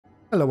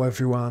Hello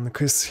everyone,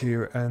 Chris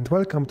here and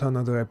welcome to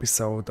another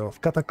episode of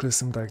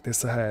Cataclysm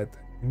Darkness Ahead.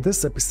 In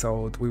this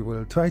episode we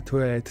will try to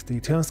raid the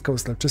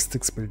Transcoast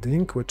Logistics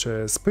building, which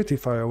is pretty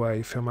far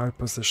away from our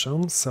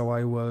position, so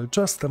I will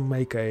just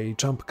make a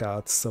jump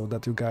cut so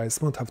that you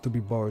guys won't have to be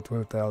bored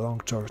with the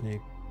long journey.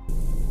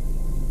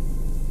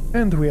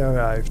 And we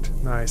arrived,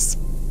 nice.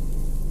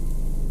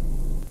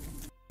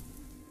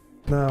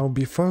 Now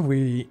before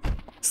we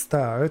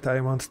start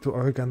I want to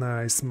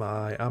organize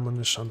my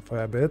ammunition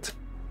for a bit.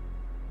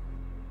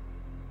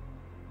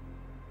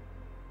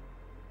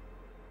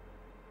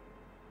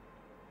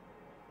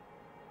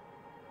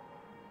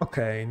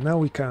 Okay, now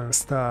we can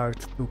start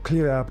to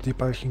clear up the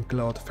parking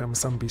lot from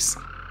zombies.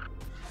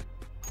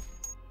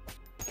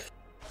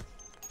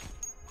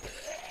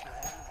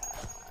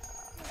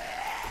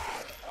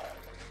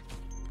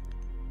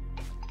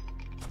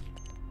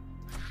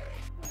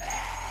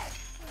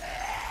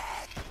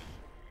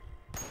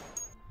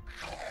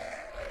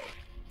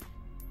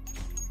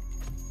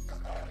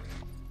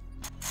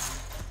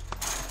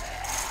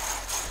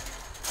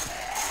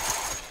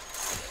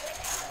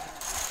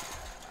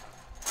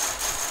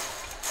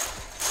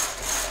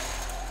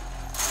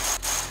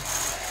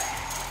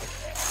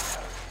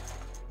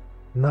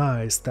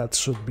 Nice, that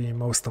should be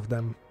most of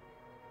them.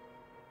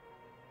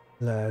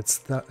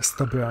 Let's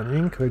stop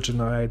running,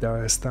 regenerate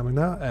our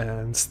stamina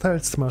and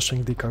start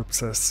smashing the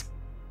corpses.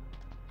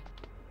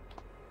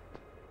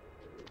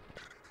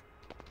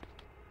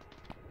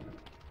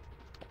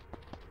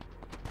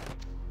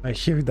 I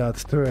hear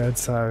that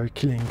turrets are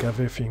killing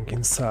everything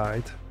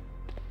inside.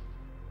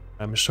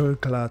 I'm sure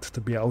glad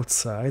to be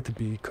outside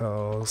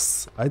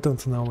because I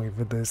don't know if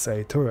it is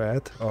a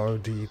turret or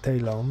the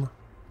Talon.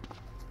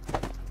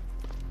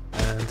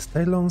 And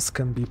Talons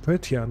can be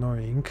pretty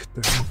annoying.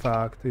 In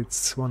fact,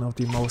 it's one of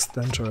the most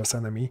dangerous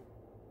enemy.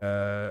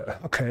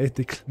 Okay,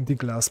 the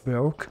glass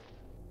broke.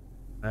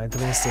 I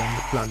wasn't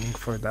planning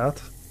for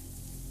that.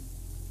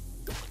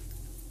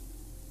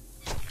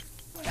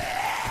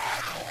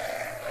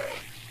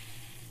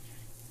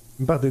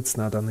 But it's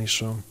not an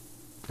issue.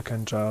 You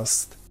can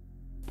just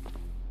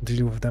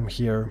deal with them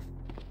here.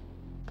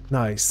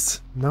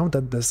 Nice. Now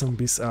that the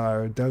zombies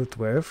are dealt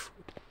with,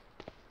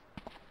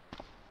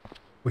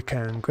 we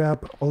can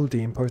grab all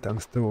the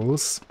important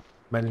tools,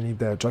 mainly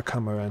the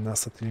jackhammer and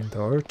acetylene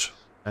torch,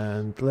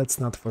 and let's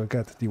not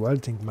forget the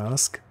welding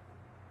mask.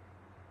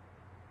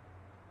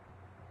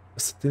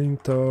 Acetylene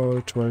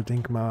torch,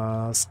 welding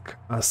mask,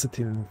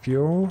 acetylene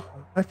fuel,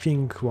 I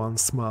think one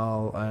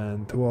small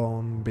and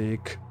one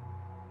big.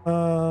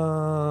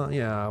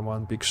 Yeah,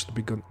 one big should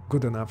be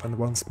good enough and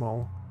one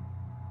small.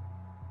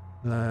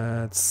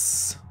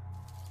 Let's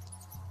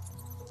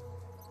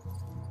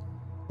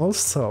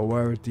also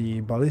wear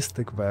the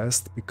ballistic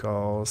vest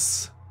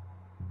because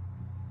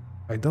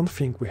I don't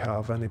think we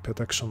have any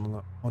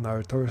protection on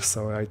our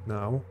torso right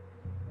now.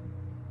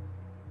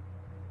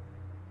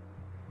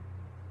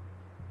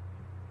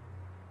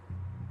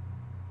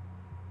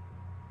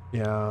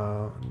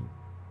 Yeah,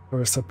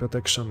 torso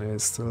protection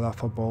is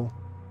laughable.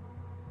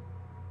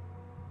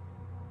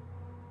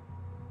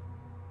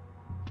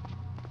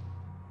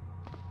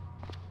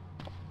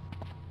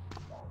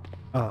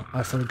 Ah,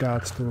 I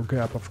forgot to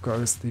grab, of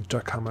course, the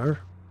jackhammer.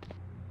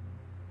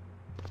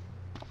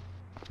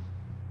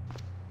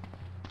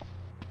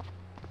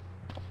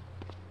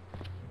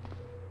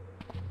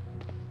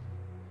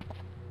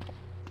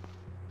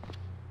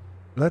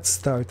 Let's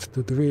start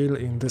to drill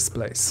in this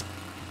place.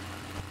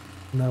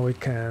 Now we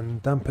can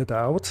dump it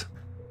out,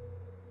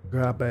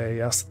 grab a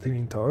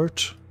acetylene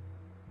torch,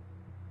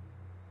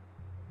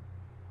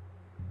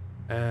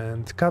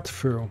 and cut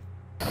through.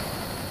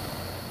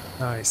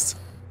 Nice.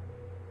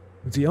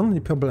 The only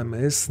problem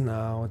is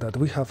now that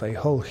we have a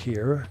hole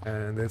here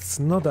and it's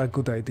not a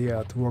good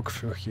idea to walk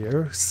through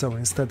here, so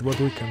instead what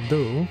we can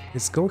do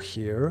is go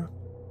here,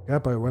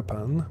 grab our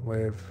weapon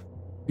with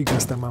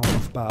biggest amount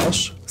of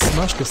bash,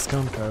 smash this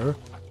counter,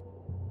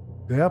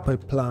 grab a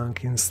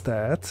plank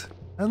instead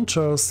and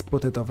just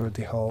put it over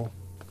the hole.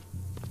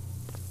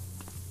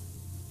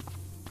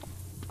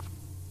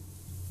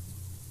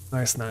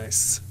 Nice,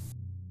 nice.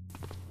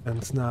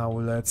 And now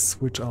let's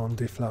switch on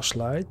the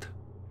flashlight.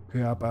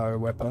 Grab our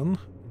weapon.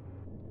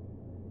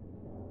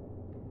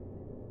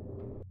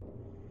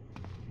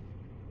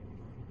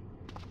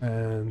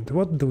 And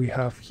what do we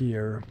have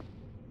here?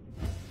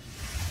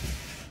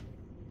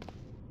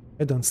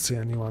 I don't see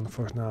anyone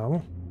for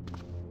now.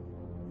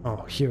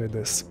 Oh, here it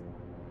is.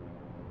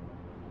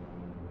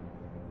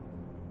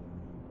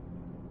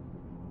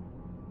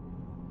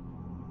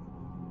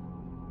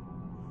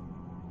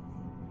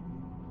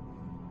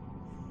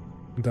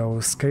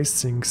 Those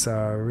casings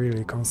are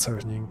really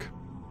concerning.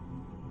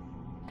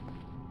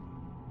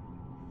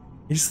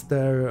 Is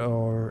there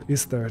or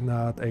is there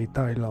not a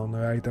Talon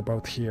right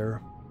about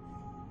here?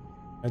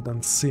 I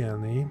don't see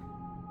any,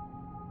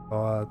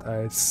 but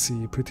I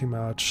see pretty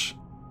much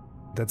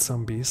dead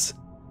zombies.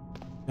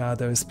 Yeah,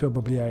 there is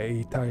probably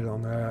a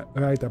Talon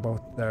right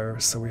about there,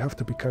 so we have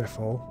to be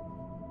careful.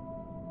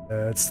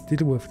 Let's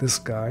deal with this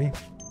guy.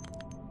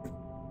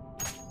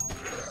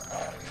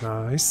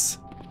 Nice.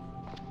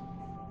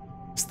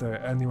 Is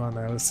there anyone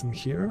else in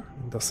here?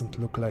 It doesn't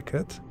look like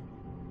it.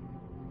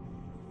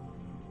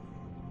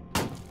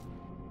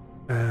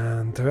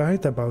 And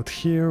right about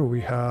here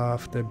we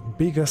have the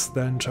biggest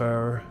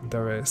danger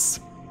there is.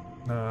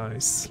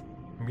 Nice.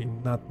 I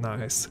mean, not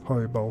nice,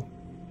 horrible.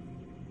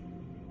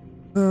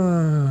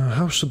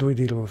 How should we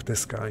deal with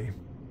this guy?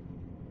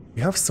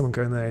 We have some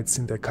grenades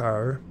in the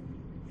car.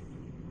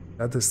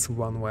 That is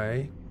one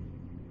way.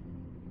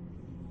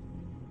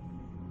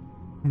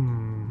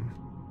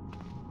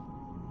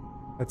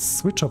 Let's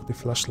switch off the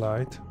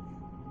flashlight.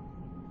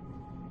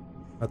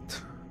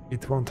 But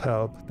it won't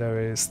help, there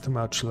is too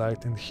much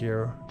light in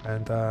here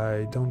and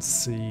I don't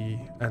see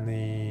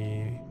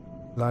any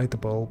light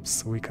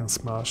bulbs we can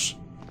smash.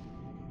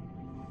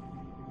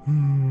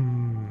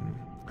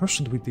 How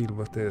should we deal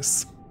with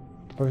this?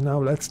 For now,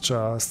 let's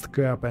just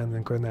grab a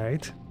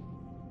grenade.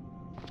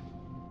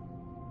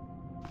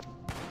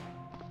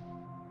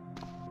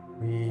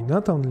 We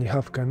not only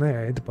have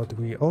grenade, but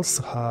we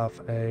also have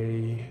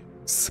a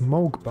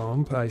smoke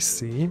bomb, I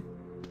see.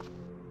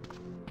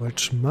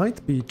 Which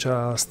might be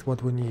just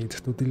what we need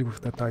to deal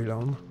with the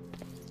Tylon.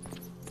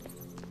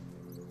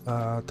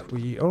 But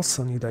we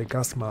also need a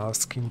gas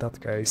mask in that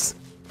case.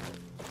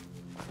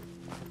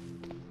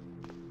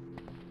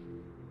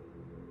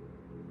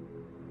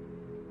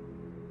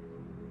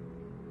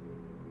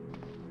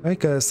 I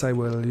guess I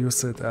will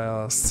use it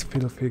as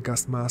filthy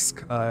gas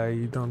mask.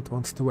 I don't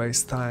want to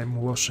waste time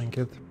washing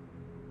it.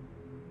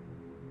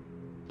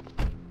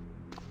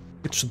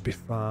 It should be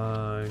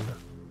fine.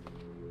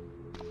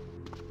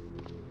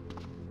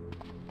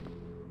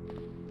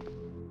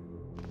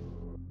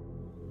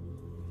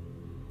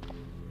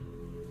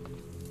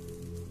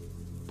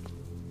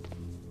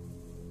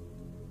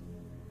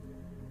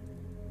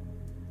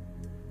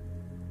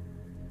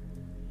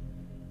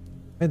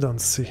 I don't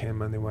see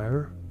him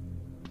anywhere.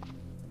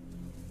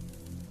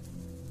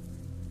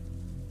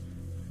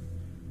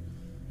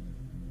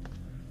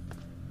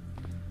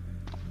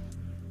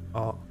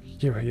 Oh,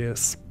 here he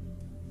is.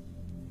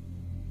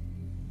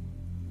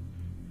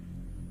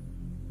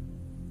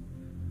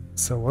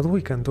 So what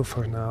we can do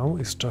for now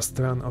is just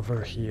run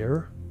over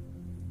here,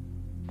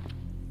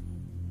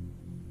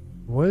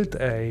 wield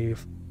a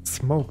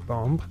smoke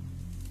bomb,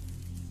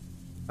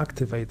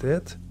 activate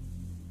it,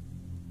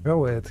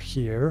 throw it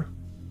here,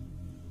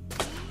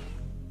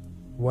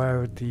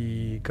 wear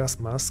the gas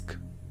mask.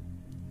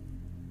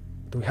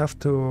 Do we have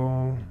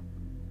to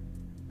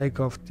take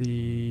off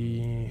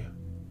the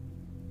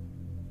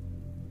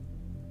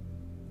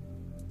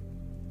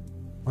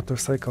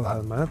motorcycle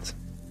helmet,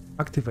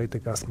 activate the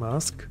gas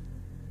mask,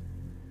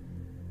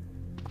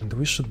 and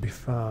we should be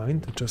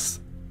fine to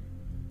just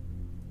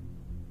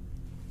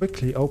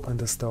quickly open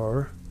this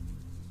door,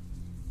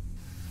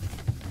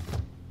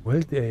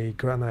 wield a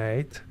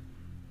grenade,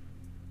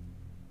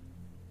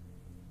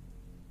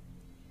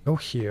 go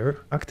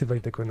here,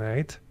 activate the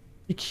grenade,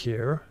 pick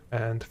here,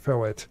 and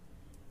throw it.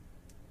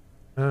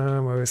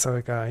 Where is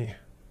our guy?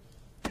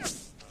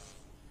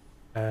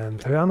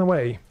 And run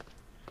away.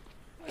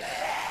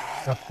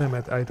 God damn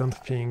it, I don't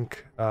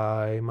think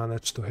I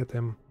managed to hit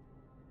him.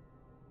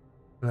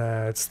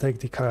 Let's take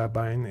the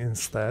carabine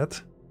instead.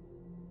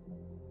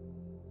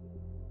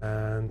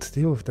 And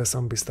deal with the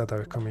zombies that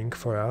are coming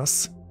for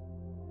us.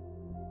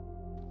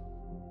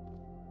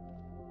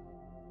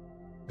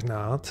 If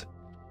not,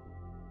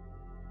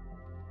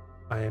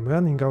 I am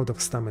running out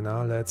of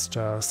stamina, let's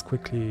just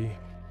quickly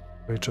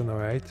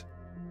regenerate.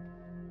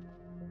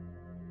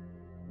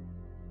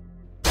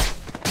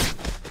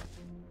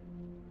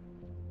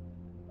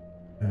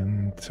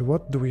 And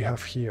what do we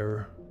have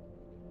here?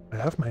 I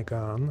have my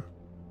gun.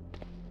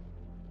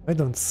 I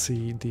don't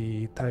see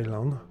the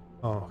Tylon.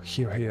 Oh,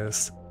 here he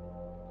is.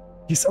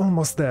 He's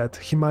almost dead.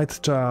 He might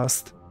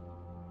just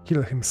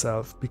kill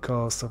himself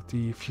because of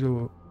the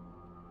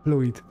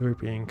fluid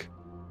dripping.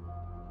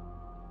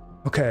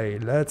 Okay,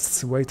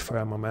 let's wait for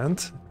a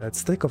moment.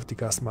 Let's take off the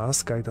gas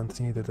mask. I don't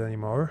need it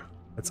anymore.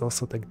 Let's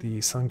also take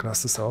the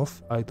sunglasses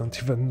off. I don't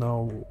even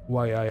know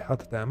why I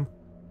had them.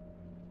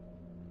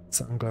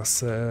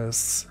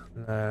 Sunglasses.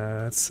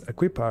 Let's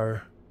equip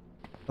our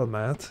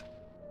helmet.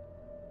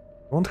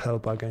 Won't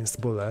help against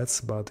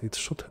bullets, but it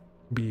should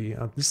be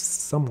at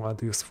least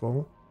somewhat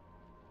useful.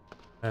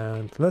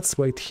 And let's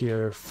wait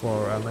here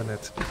for a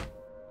minute.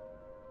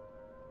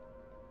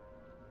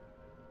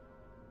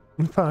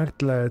 In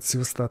fact, let's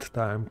use that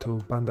time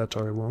to bandage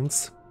our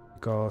wounds,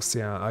 because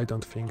yeah, I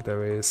don't think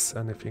there is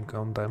anything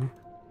on them.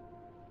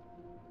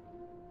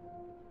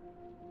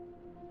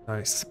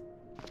 Nice.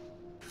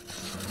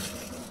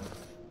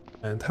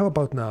 And how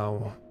about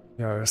now?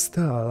 You're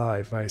still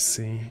alive, I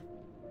see.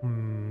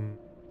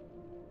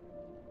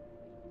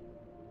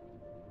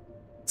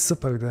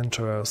 Super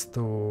dangerous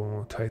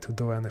to try to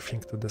do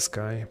anything to this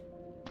guy.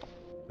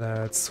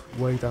 Let's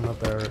wait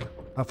another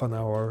half an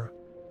hour.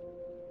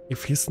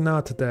 If he's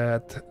not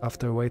dead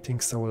after waiting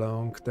so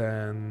long,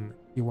 then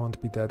he won't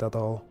be dead at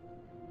all.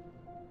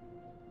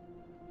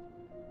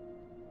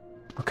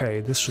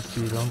 Okay, this should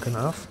be long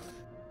enough.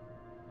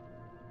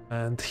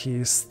 And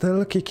he's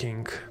still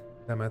kicking,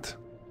 damn it.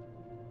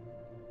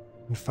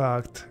 In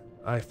fact,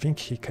 I think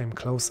he came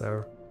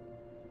closer.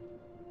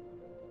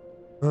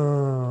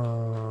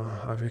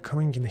 Are we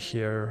coming in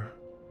here?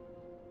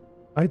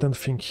 I don't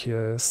think he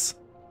is,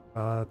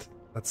 but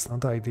that's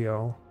not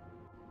ideal.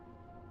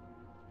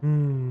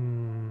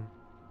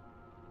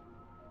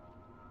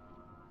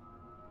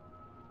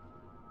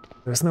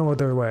 There's no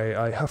other way,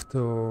 I have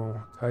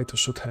to try to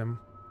shoot him.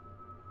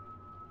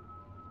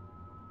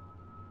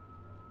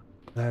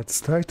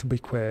 Let's try to be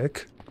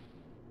quick.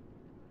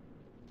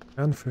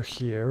 Run through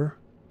here.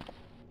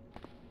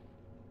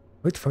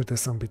 Wait for the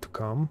zombie to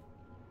come.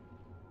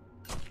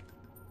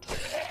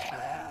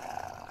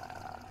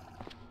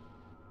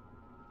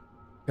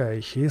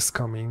 Okay, he is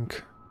coming,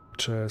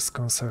 which is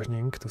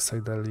concerning to say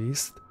the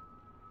least.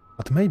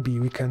 But maybe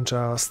we can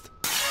just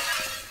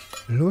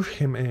lure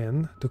him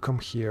in to come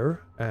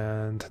here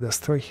and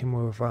destroy him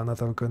with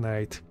another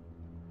grenade.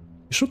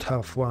 We should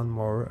have one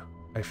more,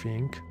 I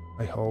think,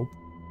 I hope.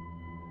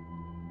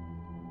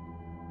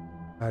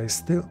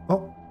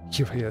 Oh,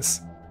 here he is.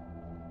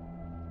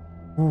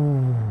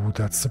 Ooh,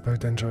 that's super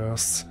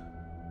dangerous.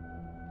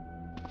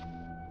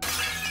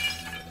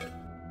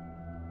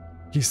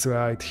 He's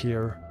right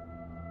here.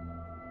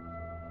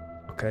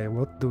 Okay,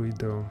 what do we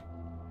do?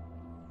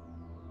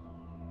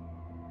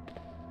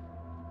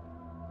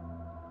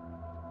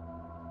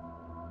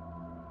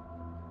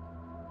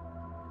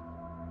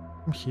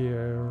 I'm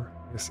here.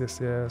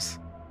 Yes.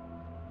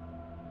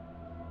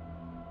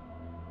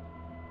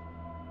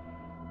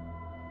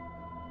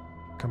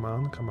 Come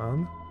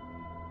on.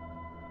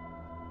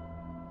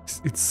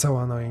 It's so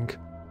annoying.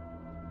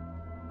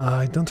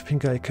 I don't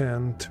think I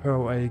can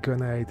throw a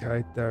grenade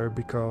right there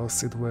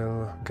because it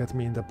will get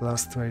me in the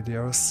blast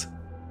radius.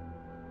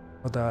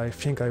 But I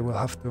think I will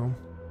have to.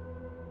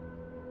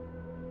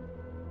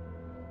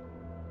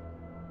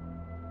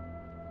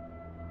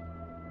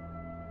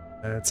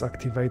 Let's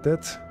activate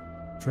it.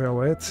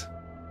 Throw it.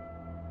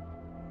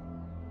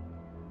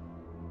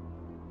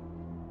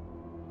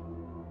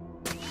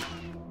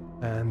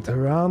 And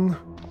run.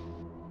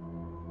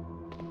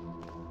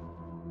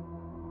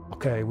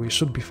 Okay, we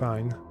should be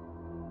fine.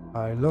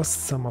 I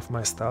lost some of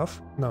my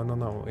stuff.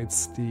 No,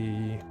 it's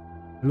the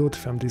loot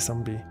from the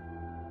zombie.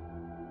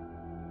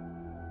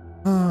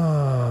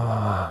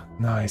 Ah,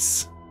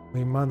 nice.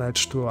 We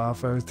managed to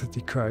avert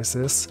the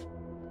crisis.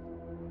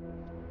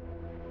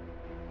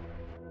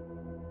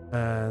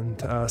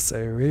 And as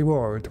a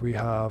reward, we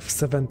have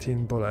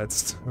 17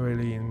 bullets,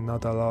 really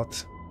not a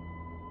lot.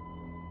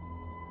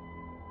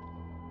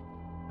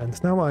 And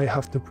now I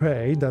have to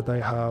pray that I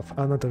have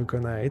another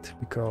grenade,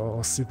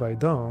 because if I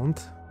don't,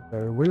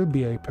 there will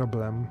be a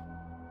problem.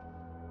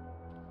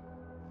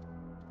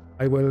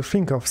 I will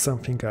think of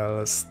something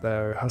else,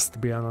 there has to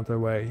be another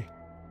way.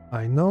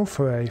 I know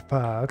for a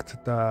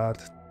fact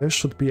that there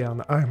should be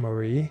an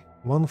armory,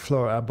 one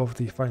floor above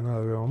the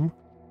final room.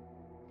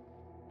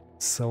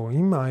 So we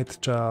might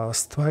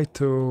just try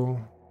to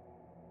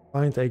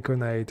find a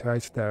grenade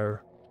right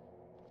there.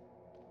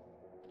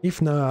 If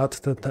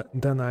not,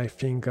 then I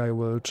think I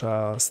will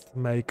just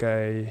make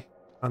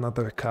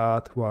another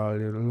cut while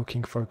you're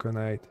looking for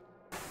grenade.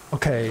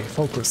 Okay,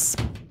 focus.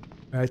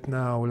 Right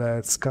now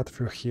let's cut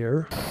through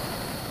here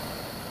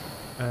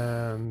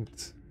and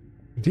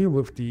deal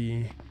with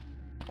the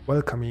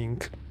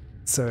welcoming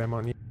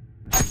ceremony.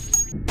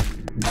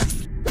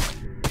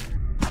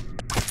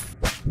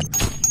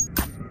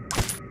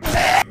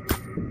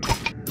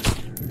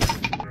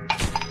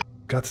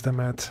 Got them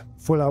at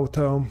full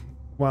auto.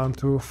 1,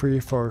 2, 3,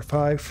 4,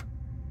 5.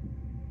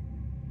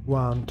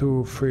 1,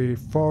 2, 3,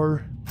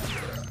 4.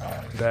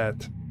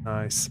 Dead.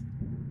 Nice.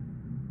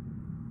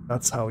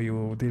 That's how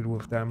you deal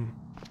with them.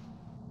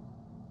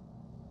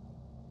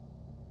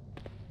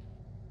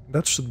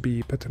 That should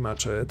be pretty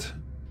much it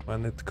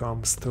when it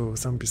comes to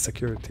zombie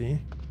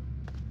security.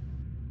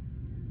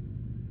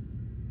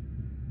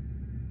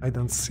 I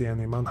don't see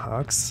any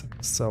manhacks,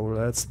 so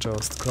let's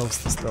just close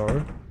this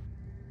door.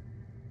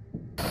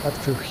 Cut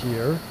through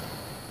here.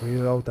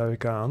 Reload our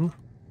gun.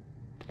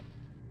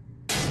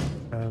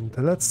 And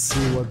let's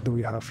see what do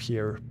we have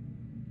here.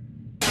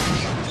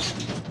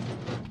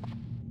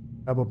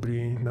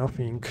 Probably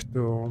nothing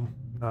too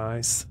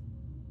nice.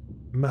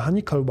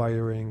 Mechanical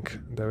wiring.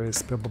 There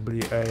is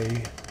probably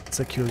a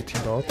security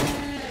bot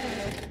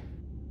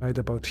right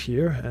about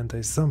here and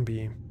a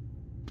zombie.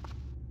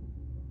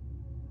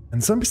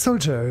 And zombie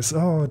soldiers.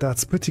 Oh,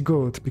 that's pretty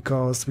good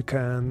because we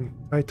can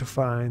try to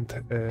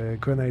find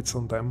grenades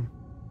on them.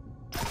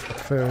 But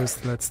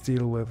first, let's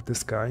deal with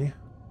this guy.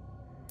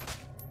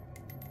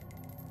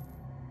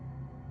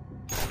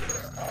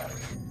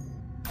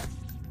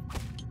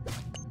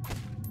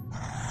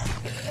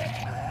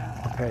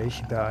 Okay,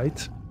 he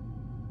died.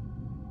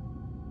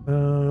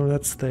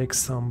 Let's take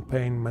some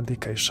pain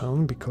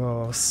medication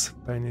because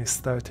pain is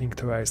starting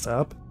to rise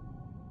up.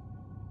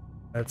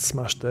 Let's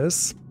smash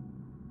this.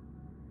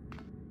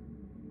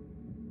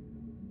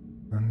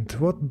 And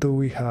what do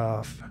we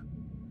have?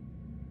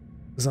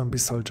 Zombie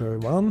soldier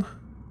 1.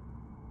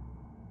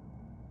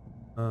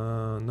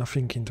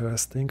 Nothing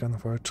interesting,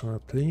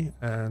 unfortunately.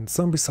 And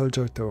Zombie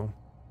Soldier 2.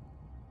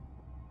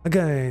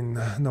 Again,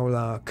 no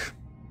luck.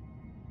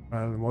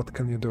 Well, what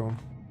can you do?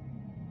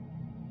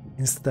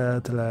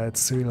 Instead,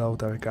 let's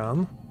reload our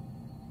gun.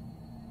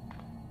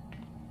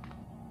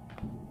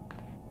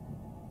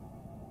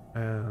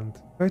 And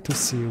try to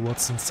see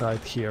what's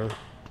inside here.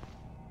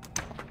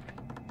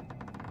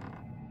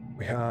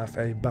 We have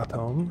a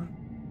baton,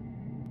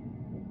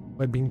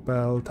 webbing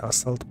belt,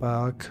 assault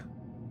pack,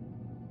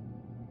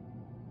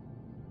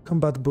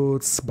 combat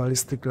boots,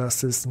 ballistic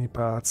glasses, knee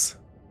pads,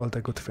 all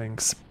the good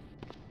things.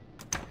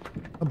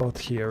 About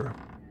here.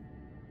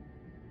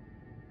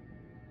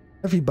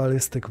 Heavy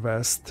ballistic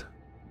vest.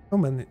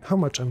 How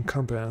much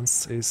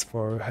encumbrance is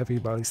for heavy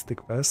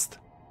ballistic vest?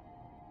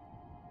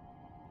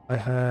 I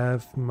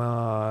have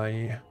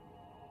my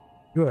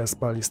US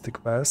ballistic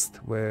vest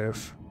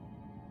with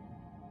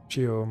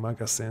few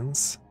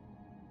magazines,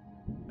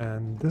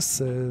 and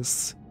this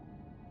is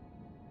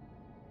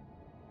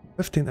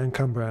 15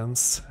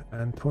 encumbrance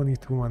and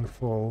 22 one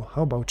full.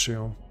 How about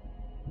you?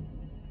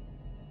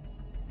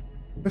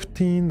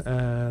 15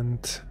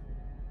 and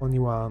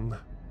 21,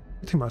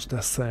 pretty much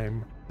the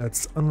same.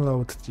 Let's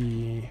unload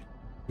the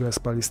US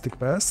ballistic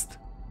vest,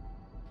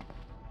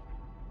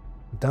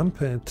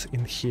 dump it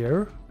in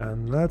here,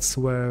 and let's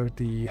wear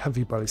the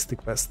heavy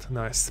ballistic vest.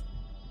 Nice.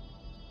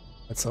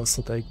 Let's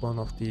also take one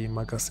of the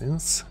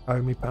magazines.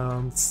 Army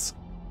pants.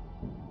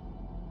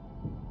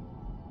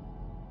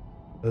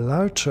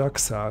 Large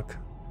rucksack.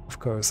 Of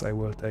course I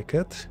will take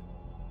it.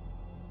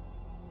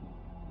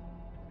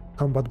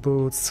 Combat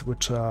boots,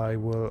 which I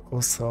will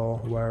also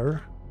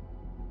wear.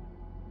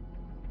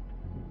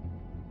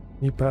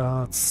 Knee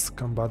pads,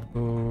 combat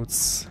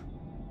boots,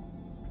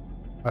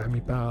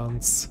 army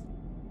pants,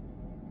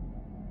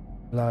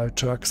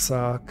 large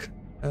rucksack,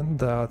 and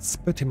that's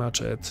pretty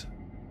much it.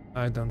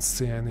 I don't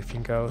see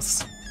anything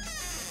else.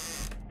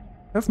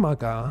 Have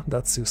maga,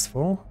 that's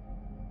useful.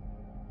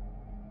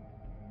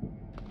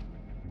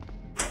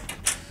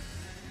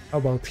 How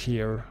about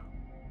here?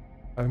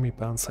 Army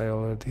pants I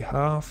already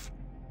have.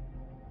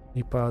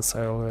 Knee pads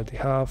I already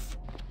have.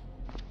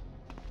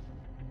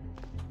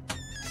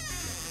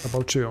 How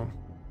about you?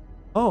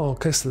 Oh,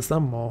 caseless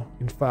ammo.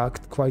 In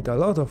fact, quite a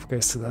lot of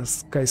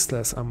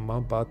caseless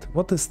ammo, but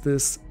what is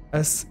this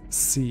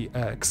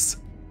SCX?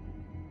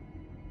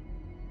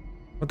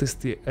 What is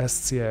the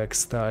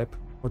SCX type?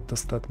 What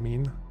does that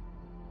mean?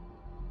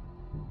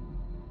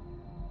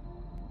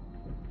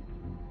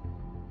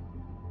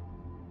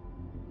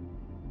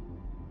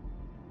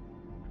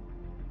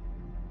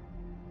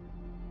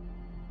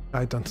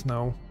 I don't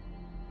know.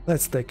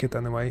 Let's take it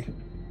anyway.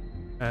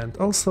 And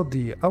also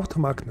the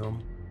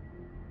Automagnum.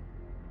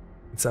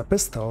 It's a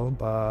pistol,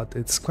 but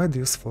it's quite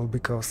useful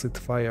because it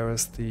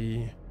fires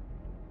the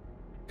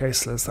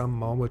caseless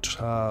ammo, which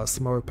has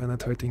more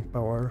penetrating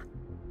power.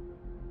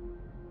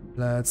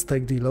 Let's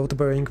take the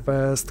load-bearing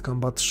vest,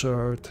 combat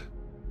shirt.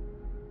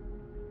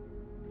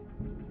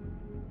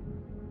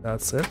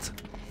 That's it.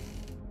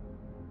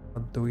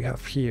 What do we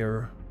have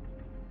here?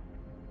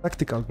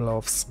 Tactical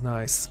gloves,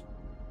 nice.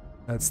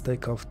 Let's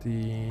take off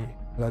the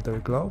leather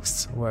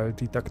gloves, wear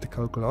the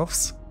tactical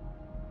gloves.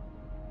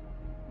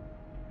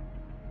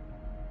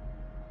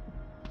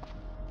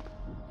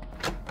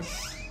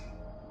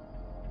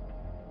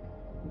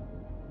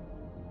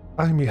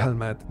 Army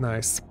helmet,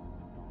 nice.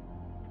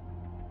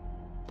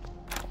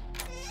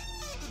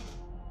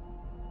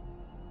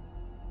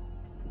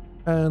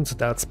 And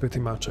that's pretty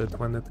much it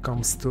when it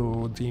comes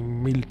to the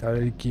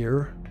military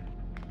gear.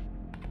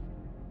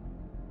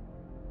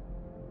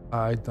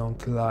 I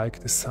don't like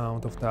the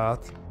sound of that.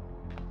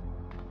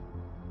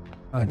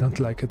 I don't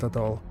like it at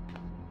all.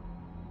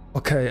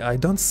 Okay, I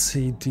don't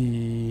see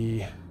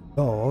the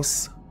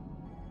boss,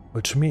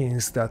 which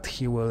means that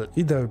he will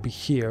either be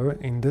here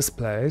in this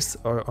place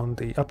or on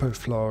the upper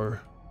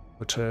floor,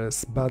 which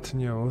is bad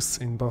news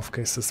in both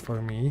cases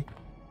for me.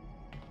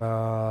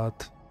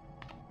 But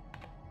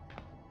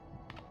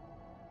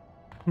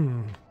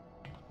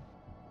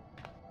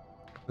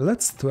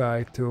let's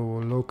try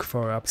to look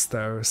for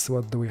upstairs.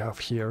 What do we have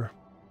here?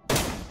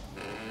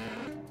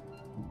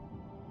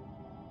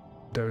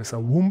 There is a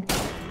whoomp.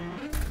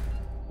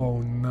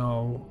 Oh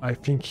no, I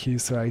think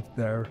he's right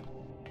there.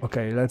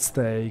 Okay, let's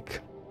take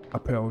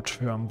approach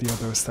from the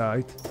other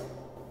side.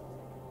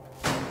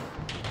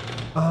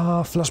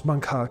 Ah,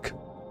 flashbang hack.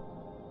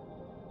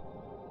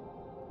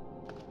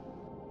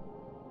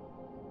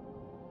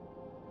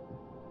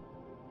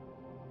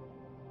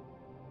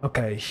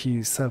 Okay,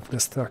 he's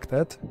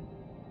self-destructed.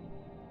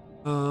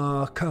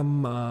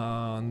 Come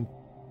on.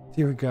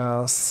 Tear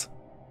gas,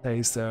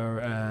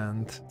 taser,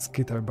 and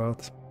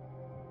skitterbot.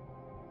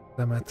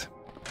 Damn it.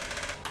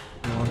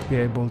 I won't be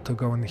able to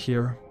go in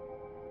here.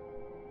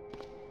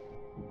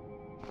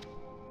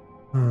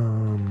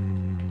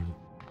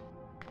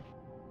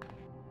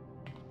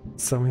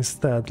 So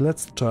instead,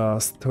 let's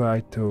just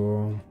try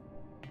to...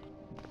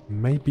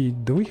 Maybe,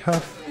 do we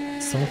have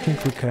something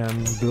we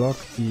can block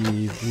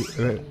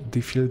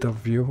the field of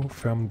view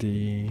from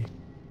the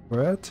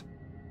turret?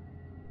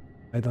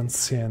 I don't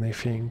see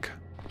anything.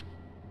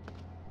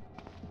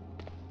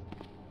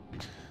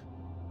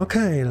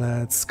 Okay,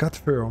 let's cut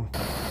through.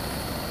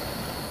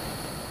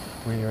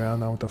 We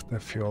ran out of the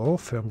fuel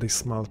from this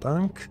small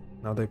tank,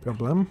 not a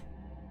problem.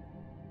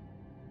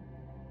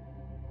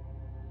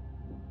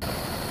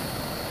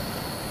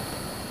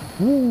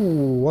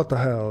 Ooh, what the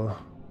hell?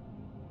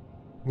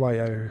 Why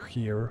are you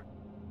here?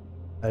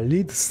 A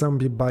lead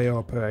zombie bio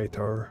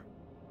operator.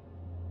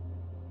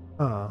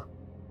 Ah.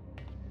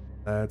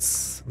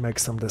 Let's make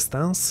some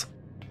distance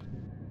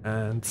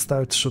and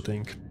start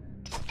shooting.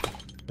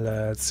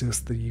 Let's use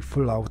the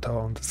full auto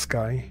on this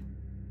guy.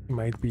 He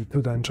might be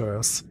too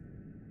dangerous.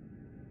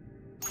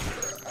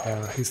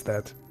 Yeah, he's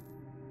dead.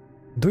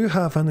 Do you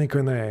have any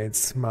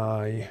grenades?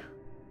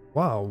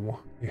 Wow,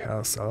 he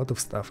has a lot of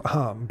stuff.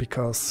 Aha,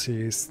 because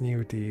he's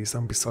near the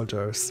zombie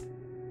soldiers.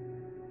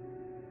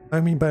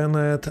 Army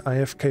bayonet,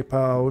 AFK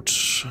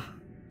pouch,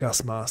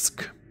 gas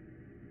mask.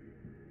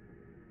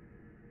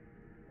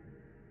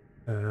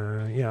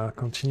 Yeah,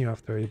 continue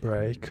after a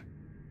break.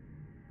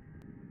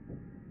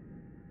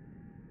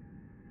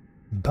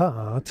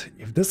 But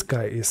if this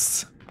guy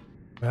is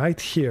right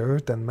here,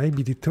 then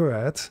maybe the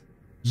turret...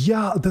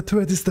 Yeah, the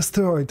turret is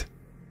destroyed!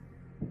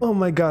 Oh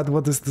my god,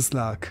 what is this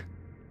luck?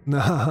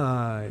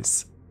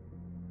 Nice!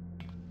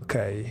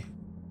 Okay,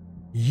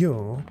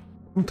 you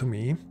come to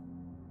me.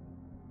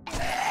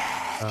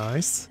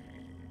 Nice.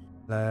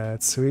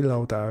 Let's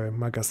reload our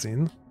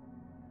magazine.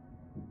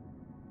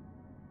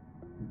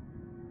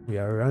 We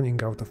are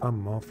running out of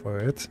ammo for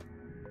it.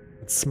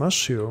 Let's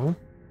smash you.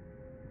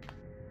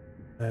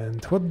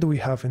 And what do we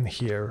have in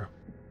here?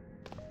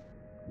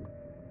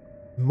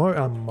 More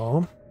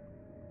ammo,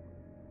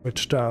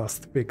 which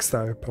just fixed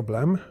our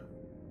problem.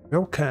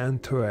 Broken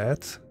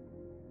turret.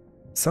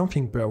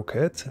 Something broke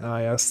it.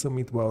 I assume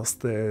it was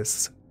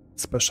this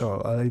special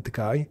elite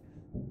guy.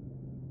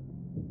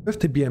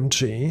 50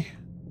 BMG,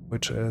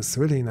 which is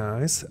really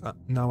nice.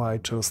 Now I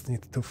just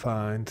need to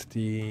find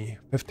the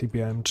 50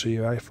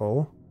 BMG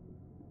rifle.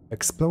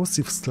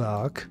 Explosive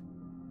slug.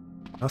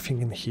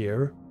 Nothing in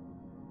here.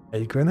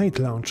 A grenade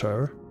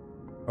launcher.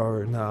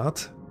 Or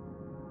not.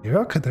 A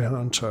rocket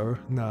launcher.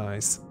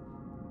 Nice.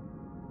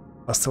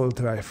 Assault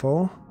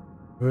rifle.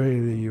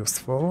 Really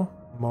useful.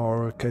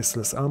 More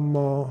caseless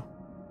ammo.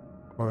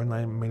 More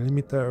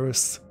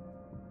 9mm.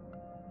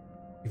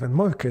 Even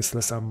more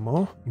caseless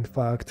ammo. In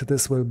fact,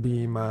 this will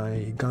be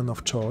my gun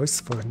of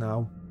choice for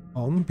now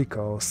on,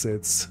 because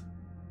it's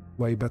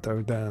way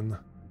better than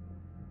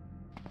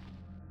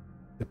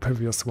the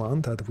previous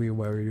one that we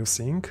were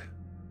using.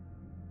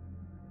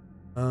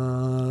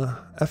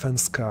 FN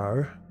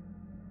Scar,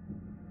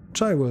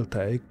 which I will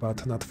take,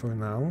 but not for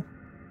now.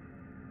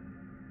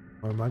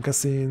 More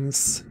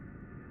magazines.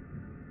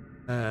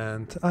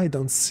 And I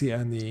don't see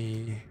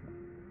any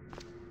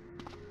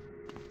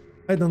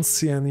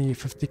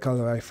 50 cal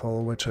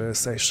rifle, which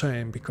is a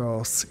shame,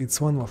 because it's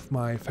one of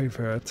my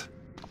favorite.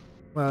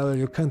 Well,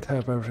 you can't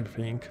have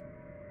everything.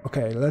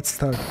 Okay, let's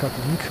start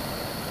cutting.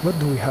 What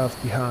do we have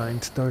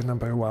behind door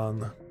number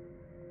 1?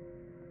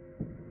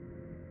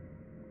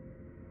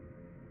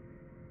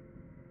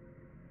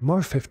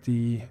 More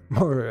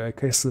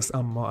caseless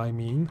ammo, I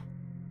mean.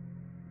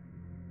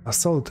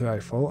 Assault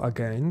rifle,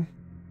 again.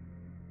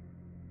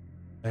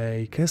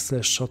 A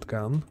caseless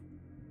shotgun.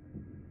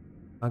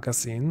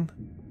 Magazine.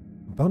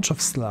 A bunch of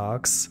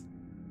slugs.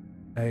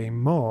 A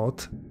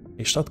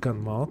shotgun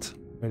mod,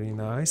 really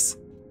nice.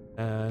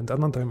 And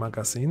another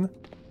magazine.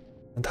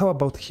 And how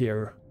about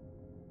here?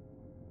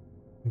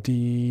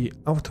 The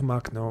auto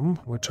magnum,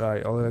 which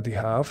I already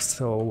have,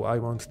 so I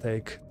won't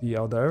take the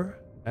other.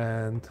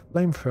 And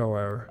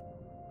flamethrower.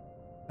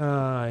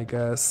 I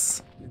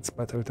guess it's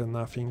better than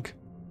nothing.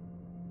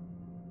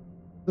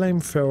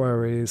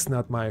 Flamethrower is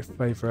not my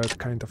favorite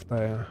kind of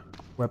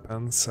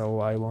weapon, so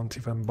I won't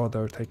even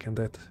bother taking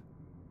it.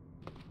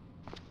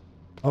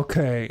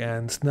 Okay,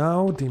 and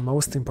now the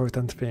most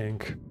important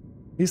thing.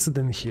 Is it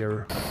in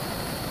here?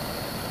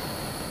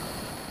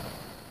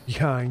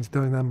 Behind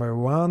door number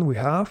 1 we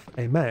have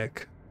a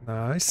mech.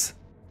 Nice.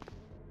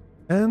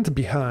 And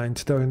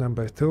behind door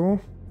number 2,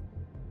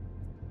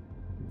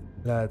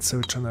 let's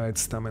regenerate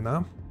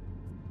stamina.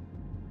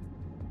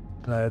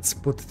 Let's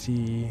put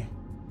the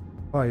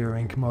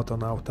firing mod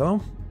on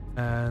auto.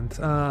 And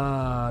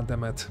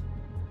damn it.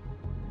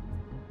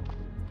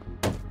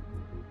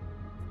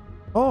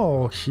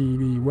 Oh,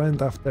 he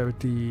went after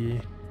the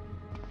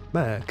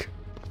mech.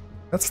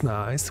 That's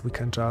nice. We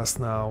can just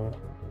now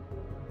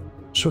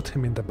shoot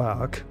him in the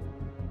back.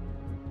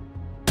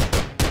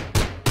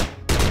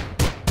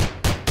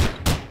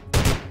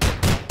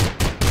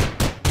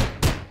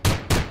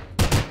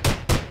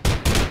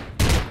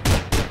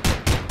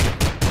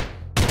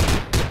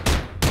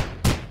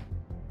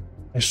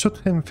 I shot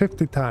him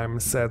 50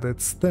 times and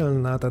it's still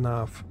not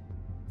enough.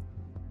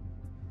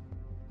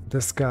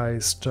 This guy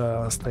is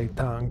just a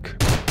tank.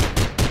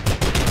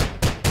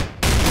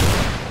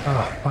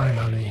 Ah,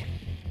 finally.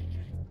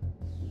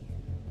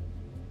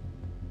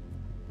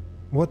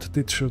 What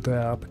did shoot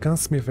up?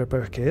 Gunsmith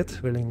repair kit,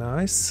 really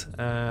nice,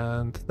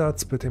 and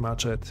that's pretty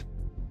much it.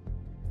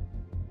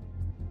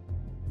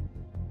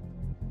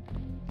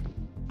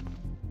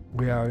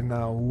 We are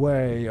now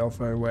way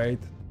overweight,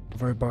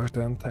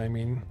 overburdened, I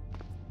mean.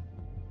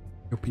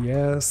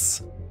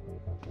 UPS.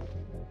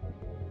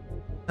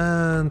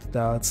 And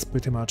that's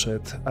pretty much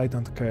it. I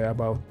don't care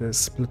about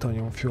this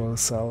plutonium fuel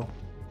cell.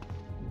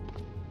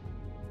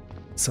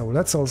 So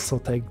let's also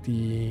take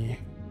the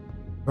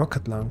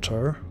rocket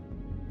launcher.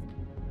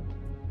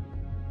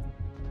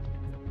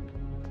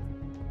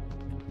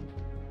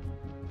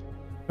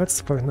 Let's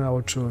for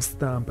now just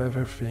dump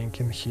everything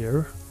in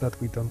here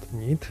that we don't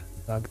need,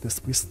 like this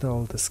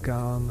pistol, this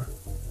gun,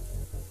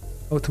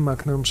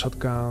 auto-magnum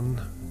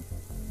shotgun,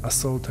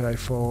 assault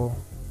rifle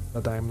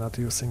that I'm not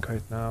using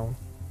right now.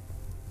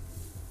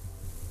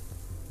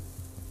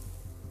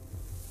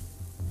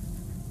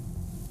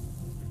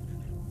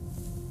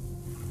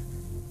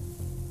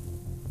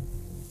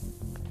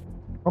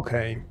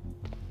 Okay,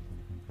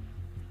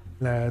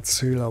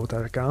 let's reload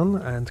our gun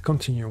and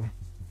continue.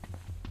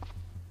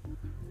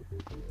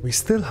 We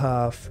still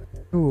have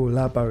 2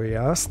 lab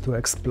areas to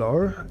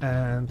explore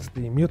and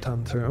the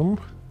mutant room,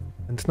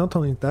 and not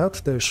only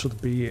that, there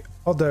should be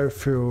other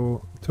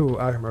 2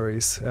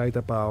 armories right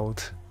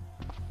about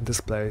this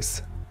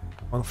place,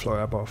 1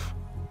 floor above.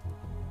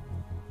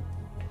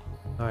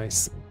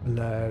 Nice.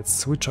 Let's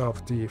switch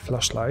off the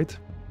flashlight.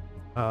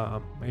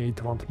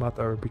 It won't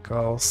matter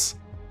because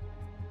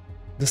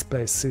this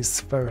place is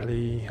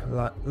fairly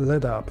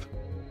lit up,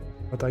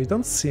 but I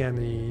don't see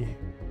any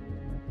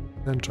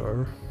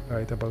danger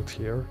right about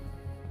here.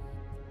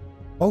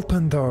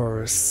 Open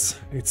doors.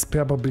 It's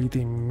probably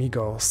the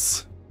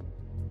Migos.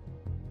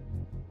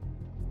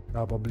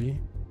 Probably.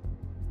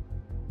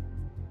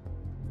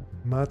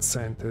 Mad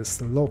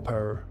scientist,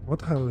 Loper. What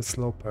the hell is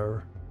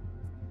Loper?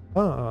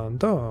 Ah,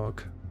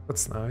 dog.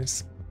 That's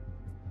nice.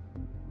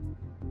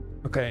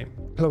 Okay,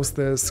 close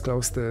this,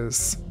 close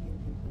this.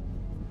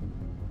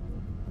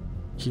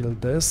 Kill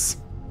this.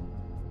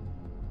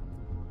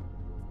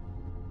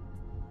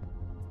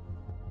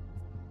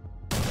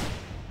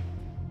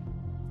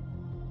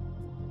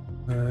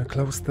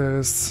 Close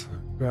this,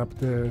 grab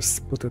this,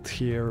 put it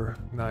here.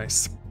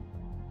 Nice.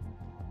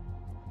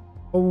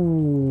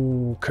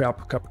 Oh,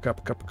 crap.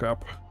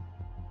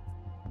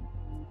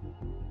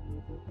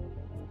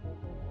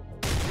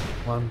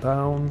 One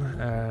down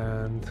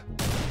and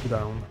 2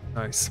 down.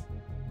 Nice.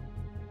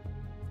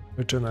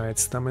 Regenerate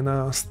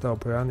stamina,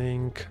 stop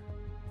running.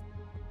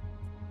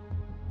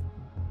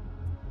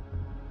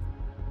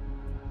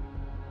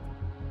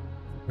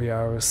 We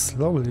are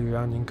slowly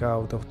running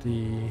out of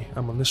the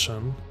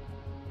ammunition,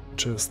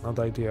 which is not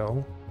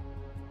ideal.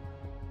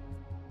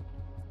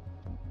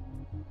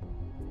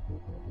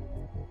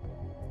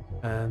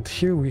 And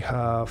here we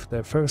have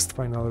the first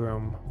final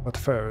room, but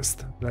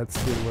first let's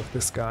deal with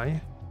this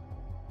guy.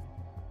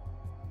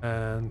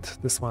 And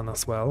this one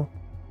as well.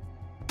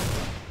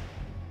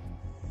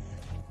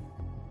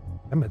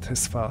 Damn it,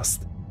 he's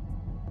fast.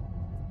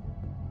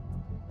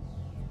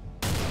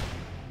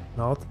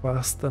 Not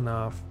fast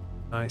enough.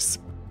 Nice.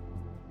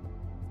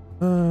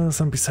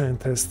 Zombie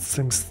scientist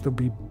seems to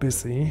be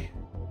busy.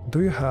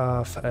 Do you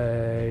have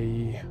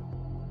a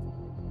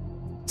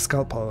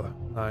scalpel?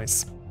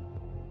 Nice.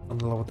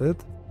 Unload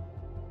it.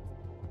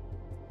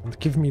 And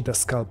give me the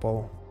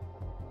scalpel.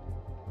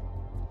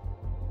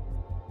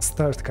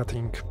 Start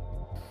cutting.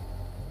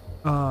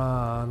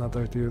 Ah,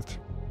 another dude.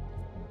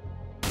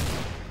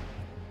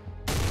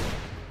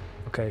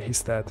 Okay,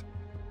 he's dead.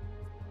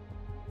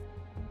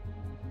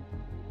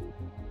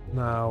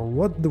 Now,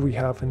 what do we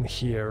have in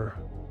here?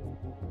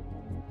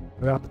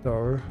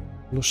 Raptor,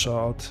 blue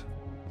shot.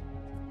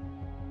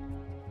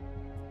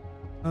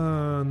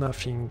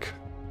 Nothing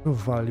too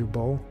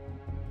valuable,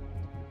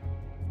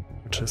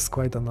 which is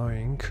quite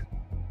annoying.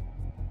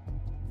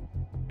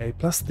 A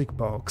plastic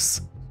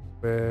box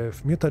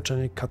with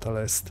mutagenic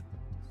catalyst.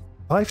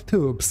 5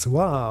 tubes,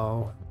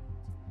 wow!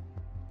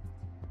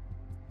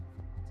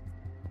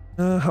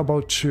 How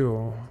about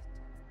you?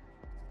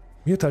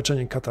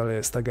 Mutagenic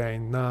catalyst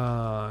again,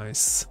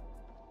 nice.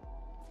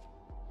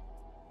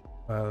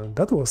 Well,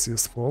 that was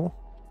useful,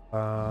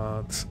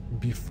 but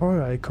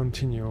before I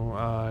continue,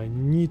 I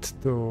need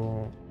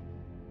to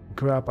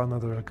grab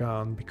another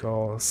gun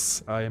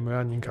because I am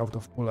running out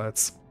of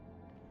bullets.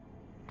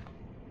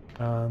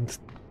 And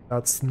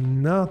that's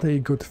not a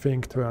good thing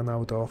to run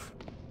out of.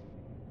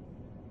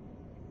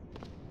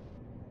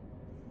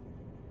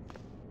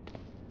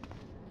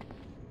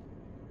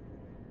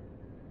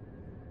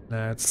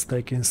 Let's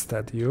take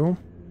instead you.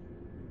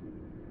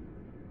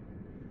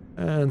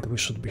 And we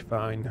should be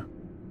fine.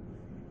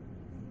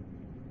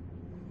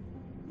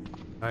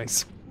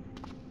 Nice.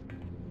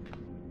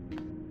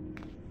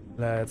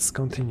 Let's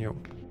continue.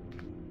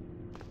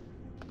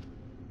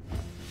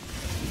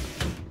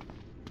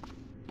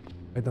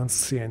 I don't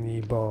see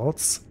any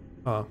bots.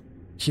 Ah,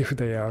 here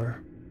they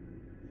are.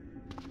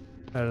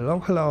 Hello,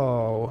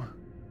 hello.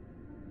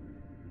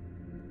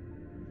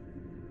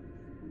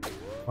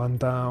 One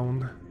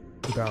down,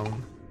 2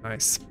 down.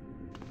 Nice.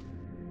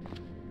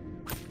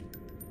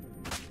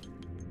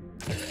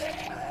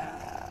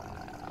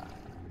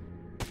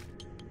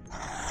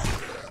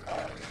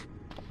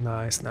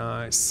 Nice,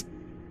 nice.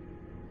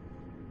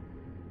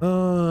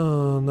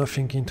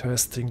 Nothing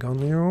interesting on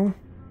you.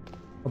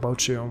 How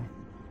about you?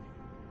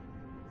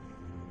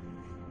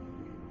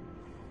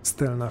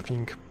 Still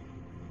nothing.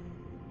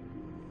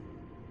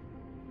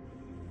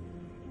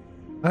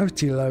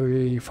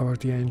 Artillery for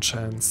the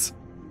ancients.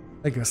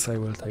 I guess I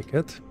will take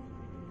it.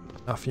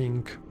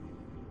 Nothing.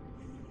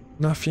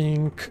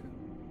 Nothing.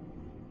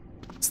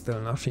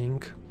 Still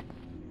nothing.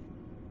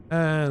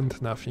 And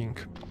nothing.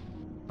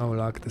 No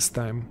luck this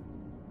time.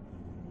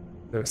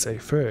 There's a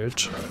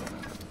fridge,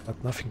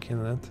 but nothing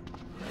in it.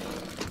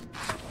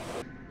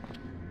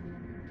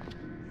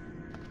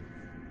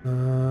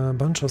 A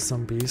bunch of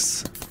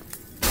zombies.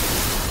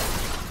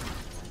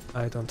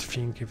 I don't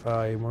think if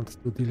I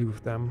want to deal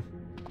with them,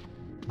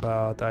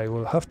 but I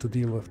will have to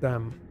deal with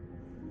them.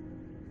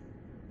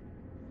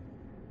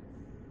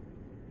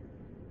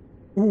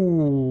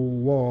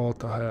 Ooh, what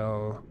the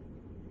hell?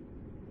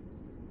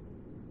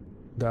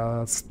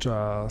 That's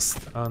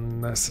just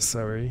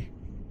unnecessary.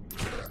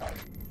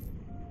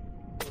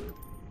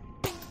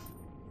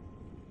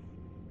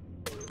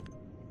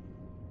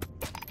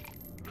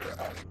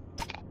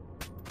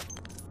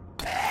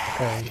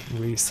 Okay,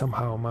 we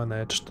somehow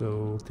managed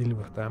to deal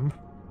with them.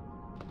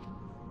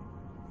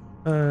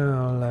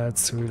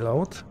 Let's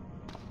reload.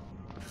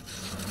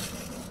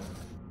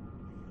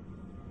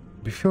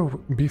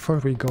 Before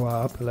we go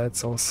up,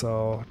 let's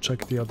also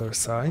check the other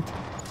side.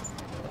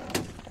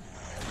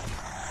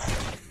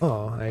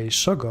 Oh, a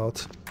shotgun.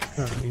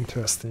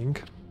 Interesting.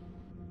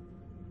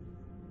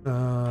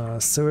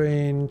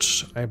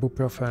 Syringe,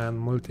 ibuprofen,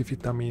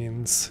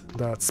 multivitamins,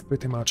 that's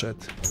pretty much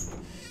it.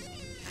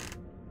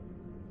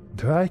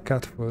 Dry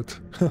cat food.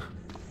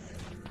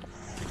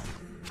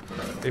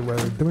 They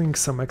were doing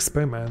some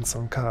experiments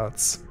on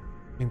cats.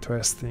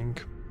 Interesting.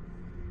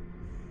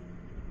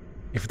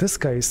 If this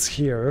guy is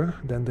here,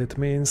 then that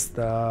means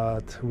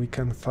that we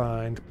can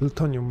find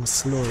plutonium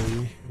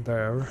slurry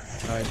there.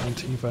 I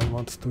don't even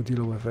want to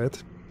deal with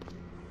it.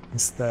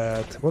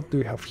 Instead, what do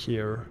we have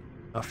here?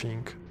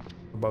 Nothing.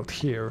 About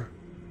here?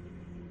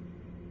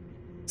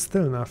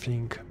 Still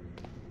nothing.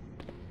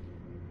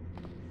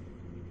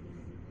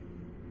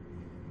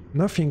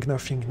 Nothing,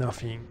 nothing,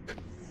 nothing.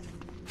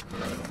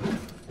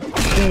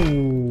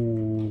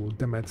 Oh,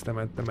 damn it, damn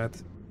it, damn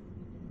it.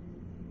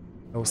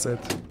 That was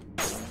it.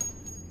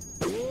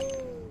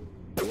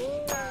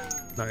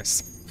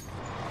 Nice.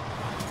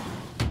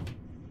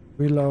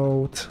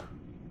 Reload.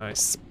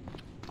 Nice.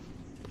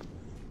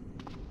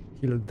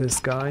 Kill this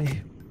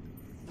guy.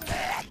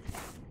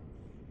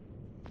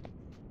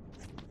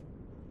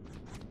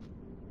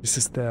 This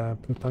is the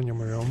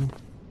plutonium room.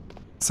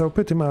 So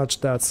pretty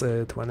much that's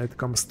it when it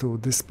comes to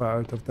this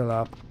part of the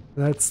lab.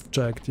 Let's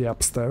check the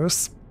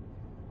upstairs.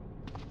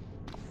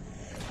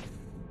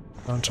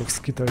 Bunch of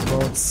skitter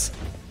bots.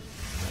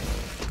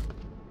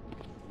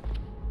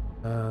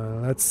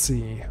 Let's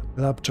see.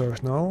 Lab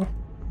journal.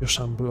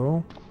 Yoshan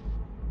Blue.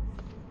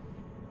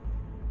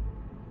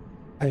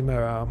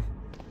 Chimera.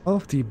 All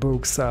of the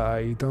books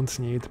I don't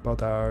need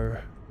but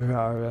are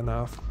rare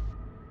enough.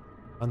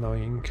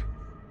 Annoying.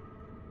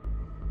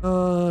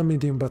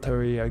 Medium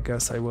battery, I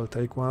guess I will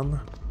take one.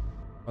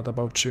 What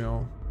about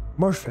you?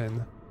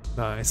 Morphine.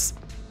 Nice.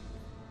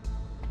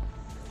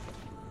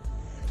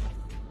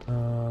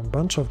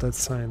 Bunch of dead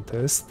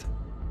scientists,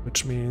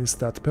 which means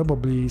that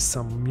probably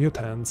some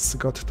mutants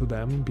got to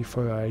them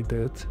before I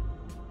did.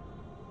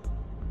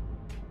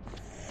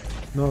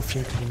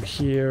 Nothing in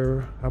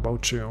here. How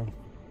about you?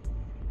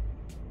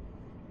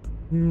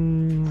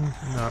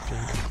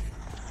 Nothing.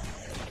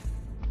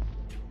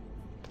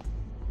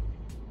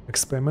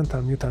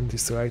 Experimental mutant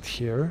is right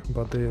here,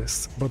 but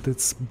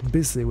it's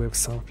busy with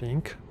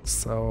something,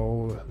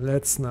 so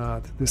let's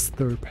not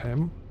disturb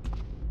him.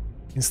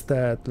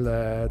 Instead,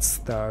 let's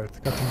start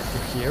cutting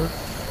through here.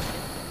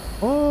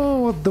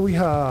 Oh, what do we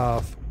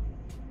have?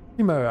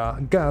 Chimera,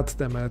 god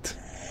damn it.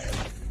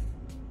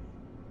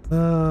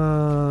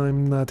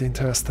 I'm not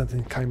interested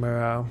in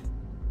Chimera.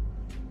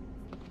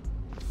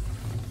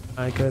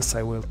 I guess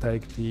I will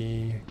take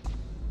the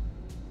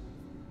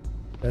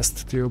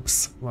test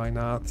tubes, why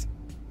not?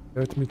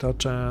 Earth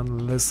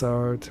mutagen,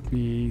 lizard,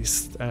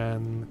 beast,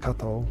 and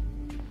cattle.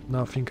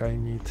 Nothing I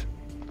need.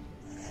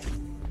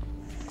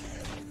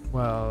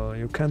 Well,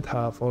 you can't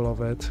have all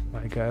of it,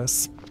 I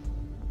guess.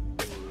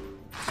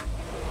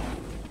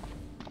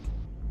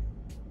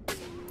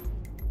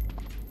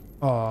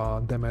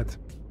 Oh, damn it.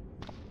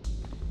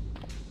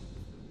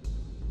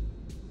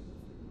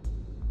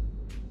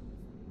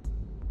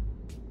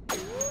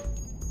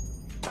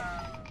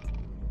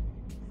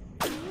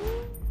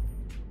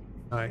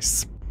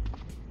 Nice.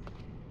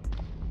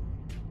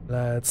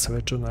 Let's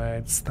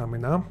regenerate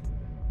stamina.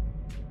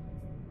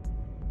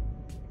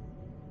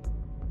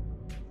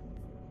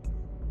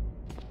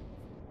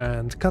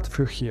 And cut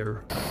through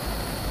here.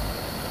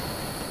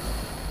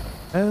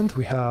 And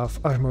we have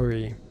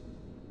armory.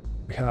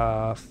 We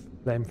have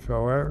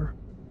flamethrower,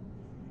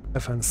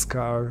 FN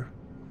scar,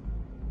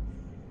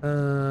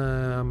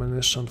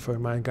 ammunition for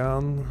my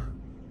gun,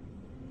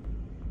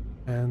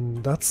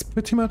 and that's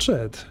pretty much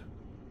it.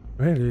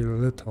 Really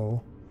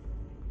little.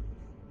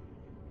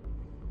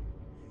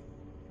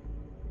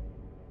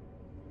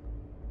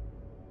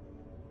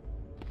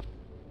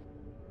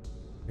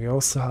 We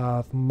also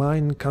have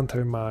mine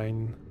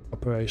countermine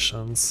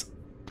operations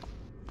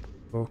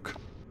book.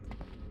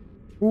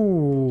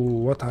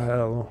 Ooh, what the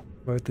hell?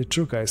 Where did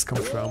you guys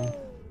come from?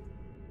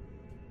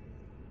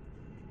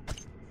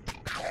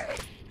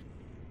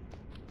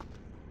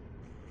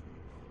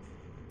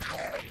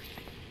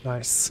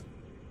 Nice.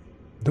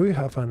 Do you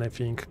have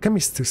anything?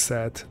 Chemistry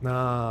set.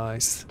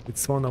 Nice.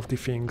 It's one of the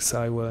things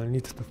I will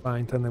need to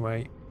find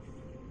anyway.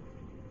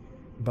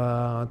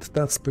 But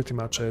that's pretty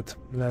much it.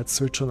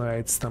 Let's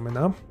regenerate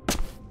stamina.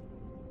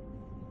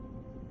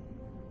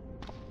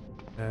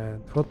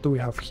 And what do we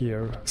have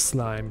here?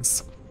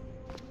 Slimes.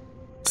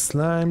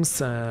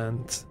 Slimes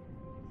and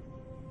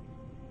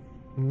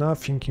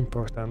nothing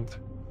important.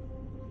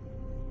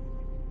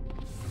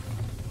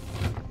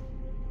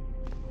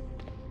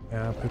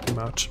 Yeah, pretty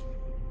much.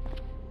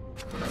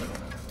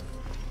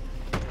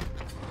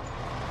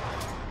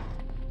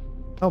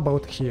 How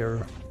about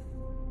here?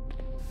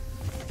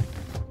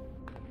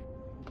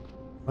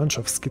 Bunch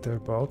of skitter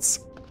bots.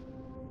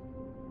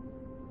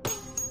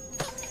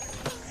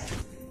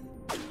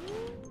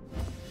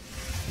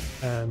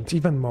 And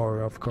even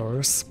more, of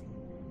course.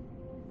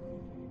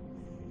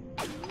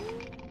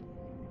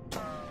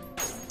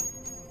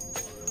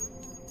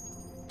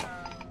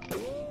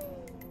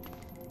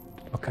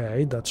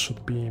 Okay, that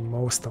should be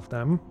most of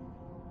them.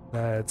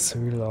 Let's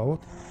reload.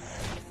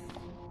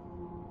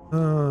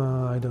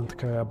 I don't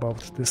care about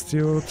this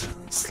dude.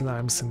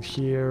 Slimes in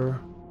here.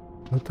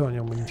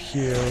 Plutonium in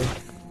here.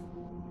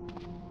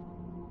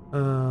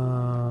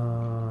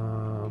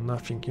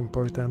 Nothing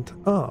important.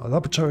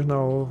 Lab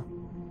journal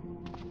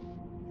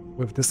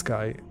with this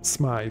guy,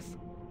 Smythe.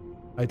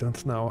 I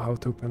don't know how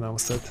to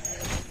pronounce it.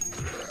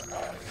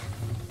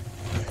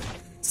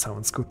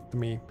 Sounds good to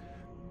me.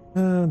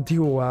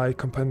 DOI,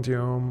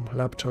 Compendium,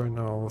 Lab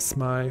Journal,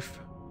 Smythe,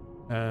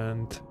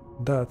 and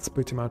that's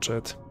pretty much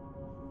it.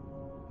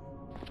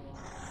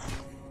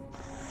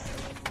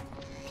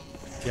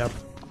 Yep.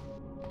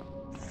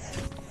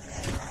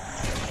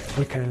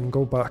 We can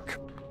go back.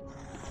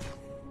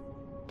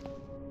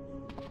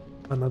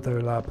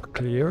 Another lab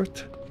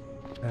cleared.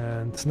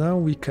 And now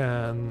we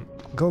can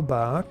go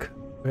back,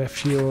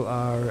 refuel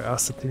our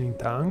acetylene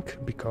tank,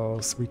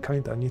 because we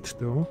kinda need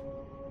to.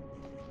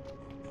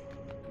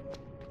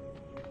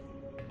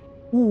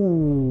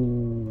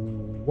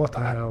 Ooh, what the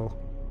hell?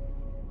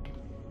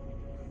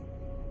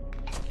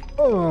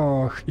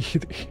 Oh, he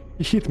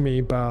hit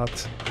me,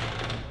 but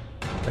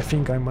I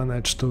think I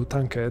managed to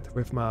tank it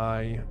with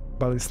my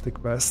ballistic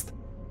vest.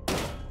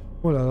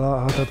 Oh la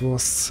la, that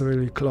was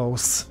really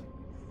close.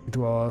 It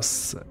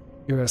was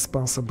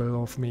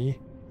irresponsible of me.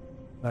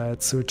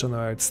 Let's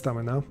regenerate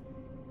stamina.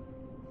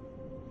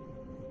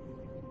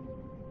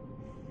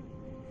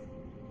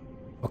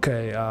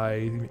 Okay,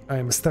 I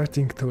am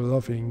starting to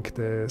loving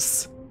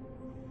this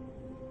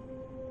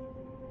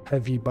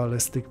heavy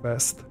ballistic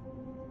vest.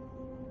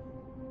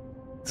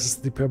 This is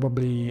the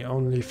probably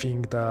only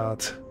thing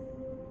that...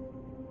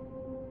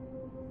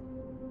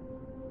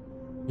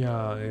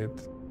 Yeah,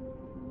 it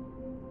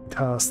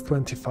has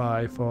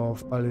 25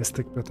 of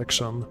ballistic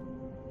protection.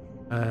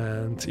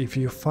 And if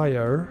you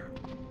fire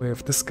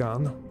with this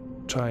gun,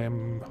 which I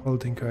am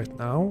holding right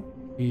now,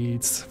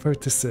 it's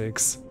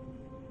 36.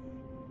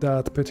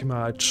 That pretty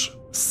much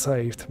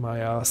saved my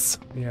ass.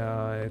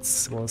 Yeah,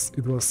 it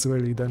was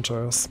really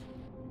dangerous.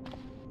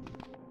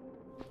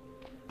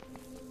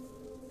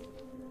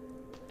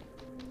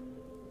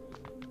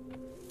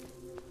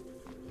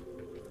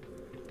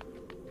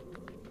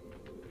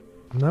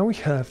 Now we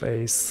have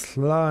a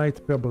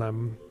slight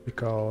problem,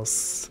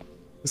 because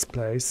this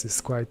place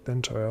is quite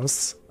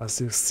dangerous.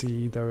 As you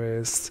see, there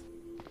is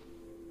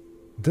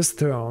this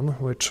drone,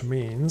 which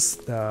means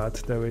that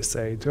there is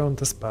a drone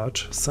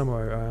dispatch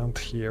somewhere around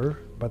here,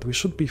 but we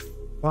should be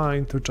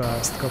fine to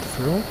just cut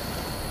through,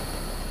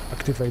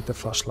 activate the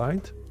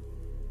flashlight,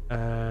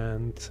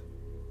 and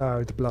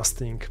start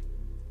blasting.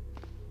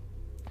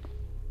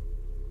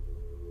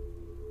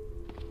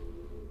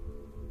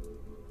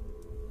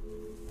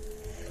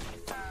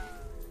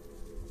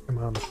 Come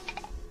on.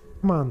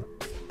 Come on.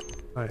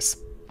 Nice.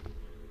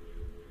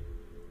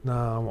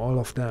 Now all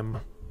of them.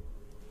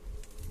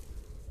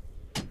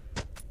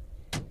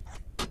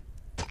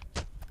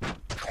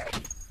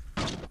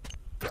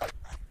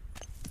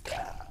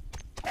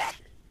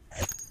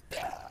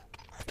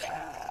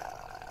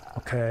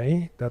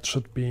 Okay, that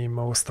should be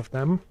most of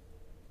them.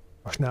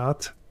 Or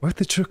not. Where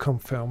did you come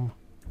from?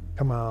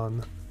 Come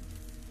on.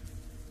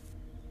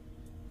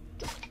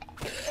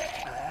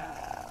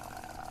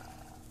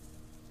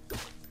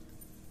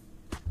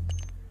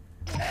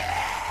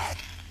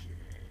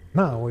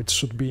 Now it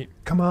should be...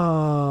 Come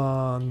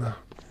on!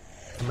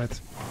 Damn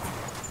it.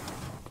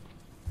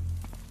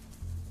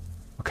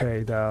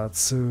 Okay,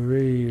 that's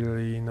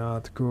really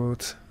not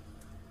good.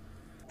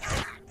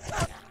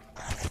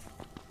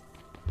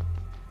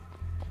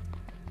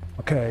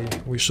 Okay,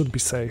 we should be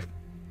safe.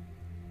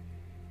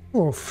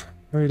 Oof.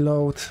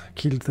 Reload,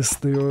 kill this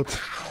dude.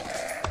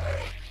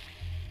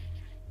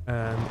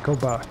 And go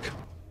back.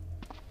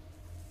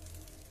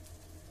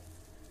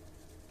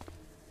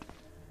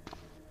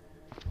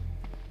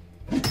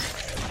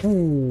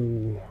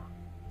 Ooh.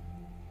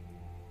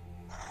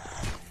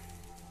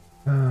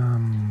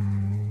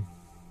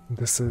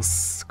 This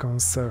is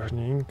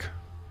concerning.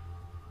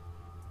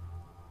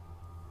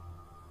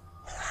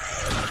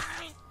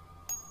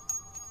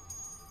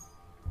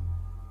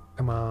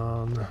 Come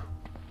on.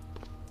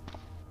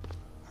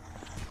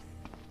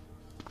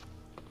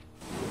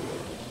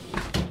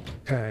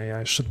 Okay,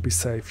 I should be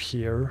safe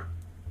here.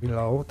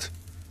 Reload.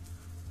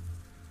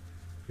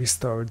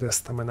 Restore the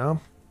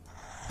stamina.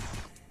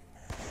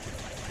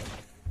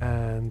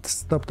 And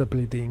stop the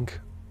bleeding.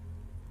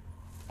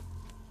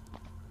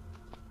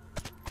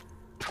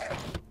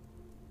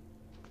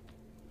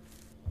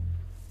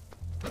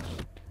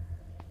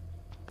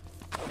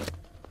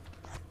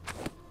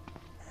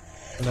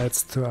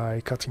 Let's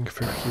try cutting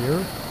through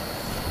here.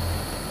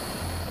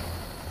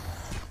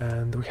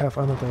 And we have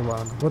another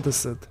one. What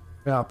is it?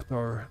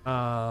 Raptor.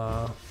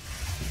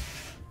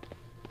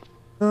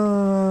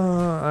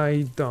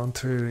 I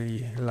don't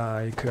really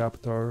like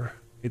Raptor.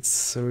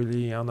 It's a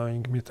really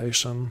annoying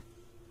mutation.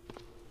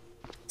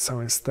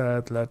 So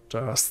instead, let's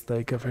just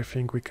take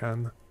everything we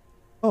can.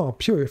 Oh,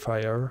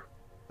 Purifier.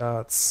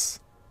 That's,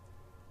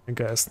 I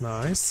guess,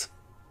 nice.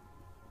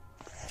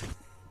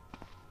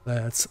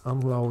 Let's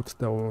unload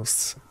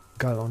those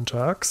gallon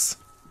jugs.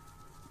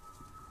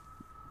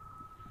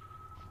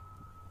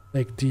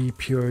 Take the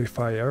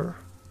Purifier.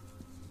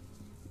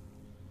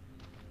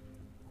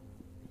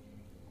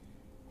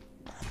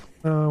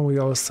 We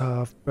also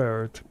have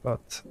Bird,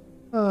 but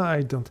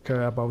I don't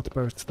care about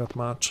Bird that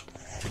much.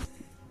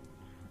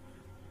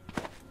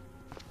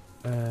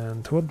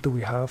 And what do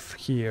we have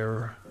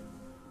here?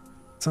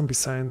 Zombie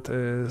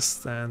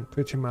Scientist and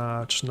pretty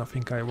much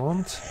nothing I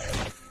want.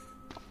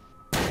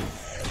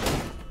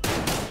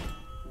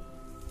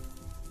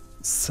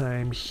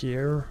 Same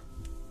here.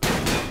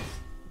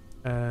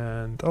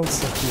 And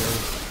also here.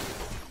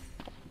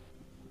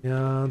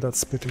 Yeah,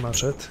 that's pretty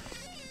much it.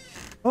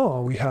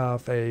 Oh, we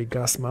have a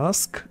gas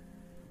mask.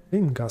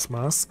 Thin gas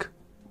mask.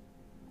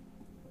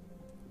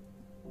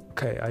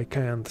 Okay, I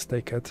can't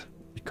take it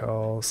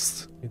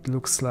because it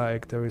looks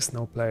like there is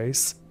no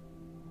place.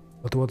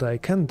 But what I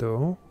can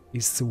do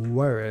is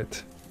wear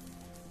it.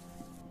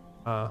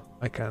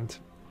 I can't.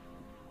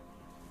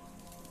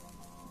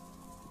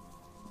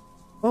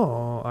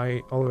 Oh,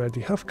 I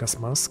already have gas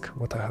mask.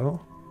 What the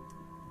hell?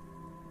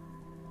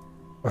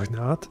 Or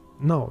not?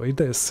 No,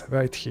 it is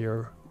right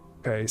here.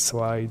 Okay, so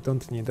I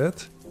don't need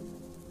it.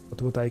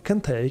 But what I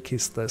can take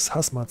is this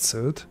hazmat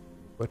suit,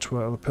 which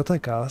will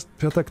protect us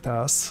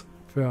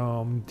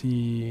from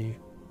the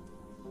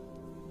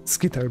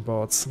skitter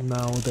bots.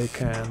 Now they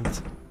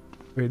can't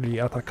really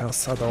attack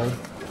us at all.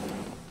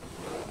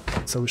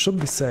 So we should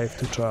be safe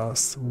to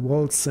just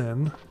waltz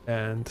in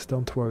and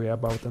don't worry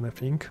about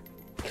anything.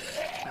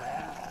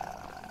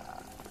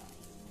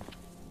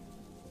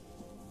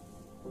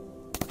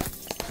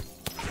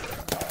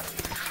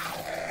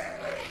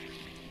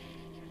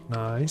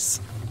 Nice.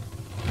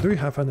 Do you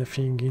have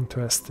anything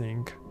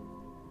interesting?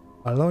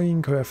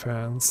 Alloying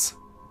reference.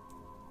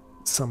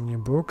 Some new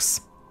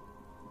books.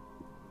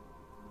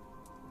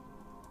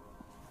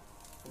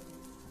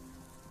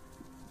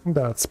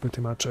 That's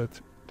pretty much it.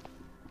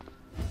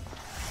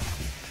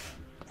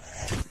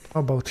 How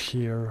about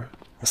here?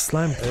 A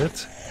slime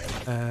pit.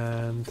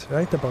 And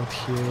right about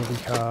here we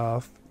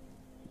have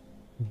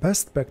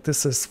best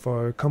practices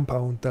for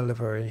compound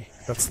delivery.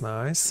 That's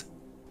nice.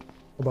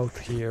 How about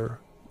here?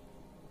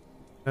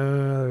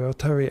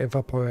 Rotary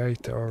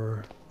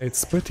evaporator.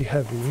 It's pretty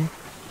heavy,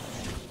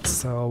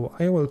 so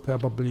I will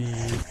probably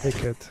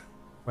take it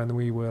when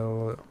we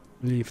will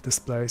leave this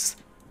place.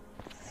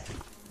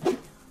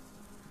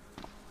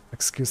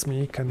 Excuse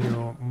me, can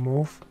you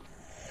move?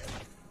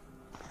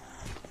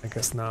 I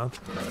guess not.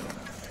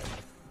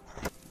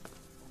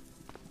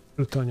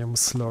 Plutonium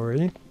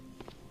slurry.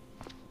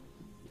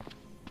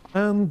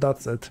 And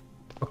that's it.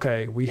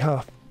 Okay, we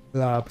have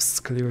labs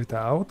cleared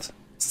out.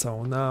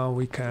 So now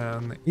we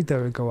can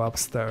either go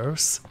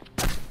upstairs,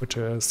 which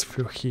is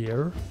through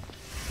here.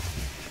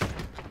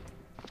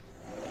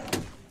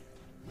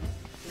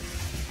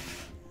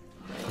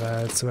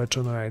 Let's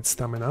regenerate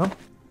stamina.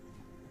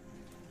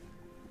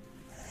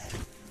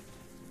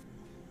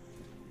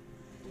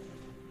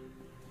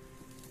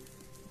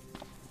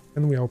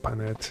 Can we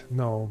open it?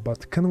 No,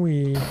 but can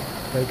we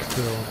break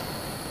through?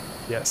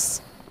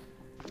 Yes.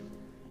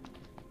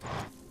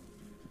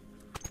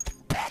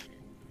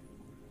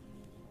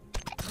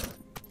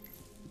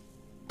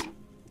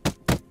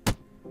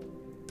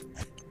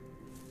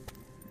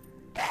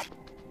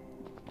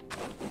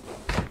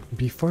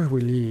 Before we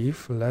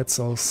leave, let's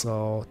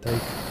also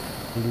take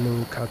a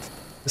look at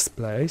this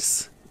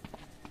place.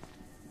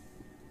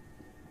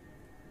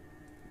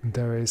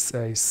 There is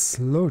a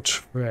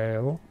sludge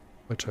trail,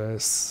 which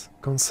is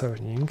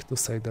concerning to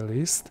say the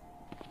least.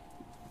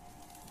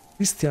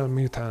 Bestial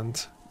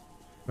mutant,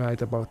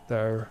 right about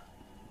there.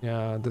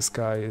 Yeah, this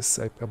guy is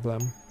a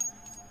problem.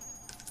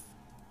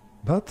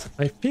 But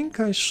I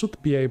think I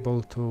should be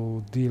able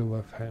to deal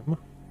with him.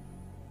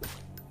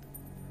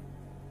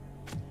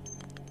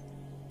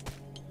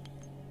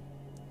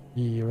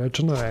 He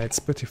regenerates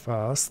pretty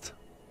fast,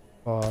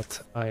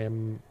 but I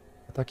am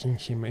attacking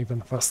him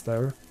even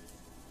faster.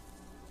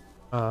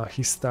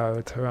 He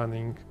started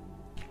running.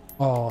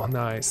 Oh,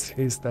 nice,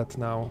 he's dead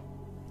now.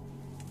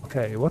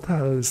 Okay, what the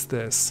hell is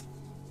this?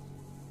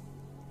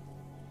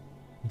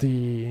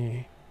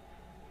 The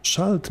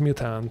Shelled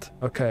Mutant.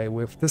 Okay,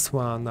 with this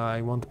one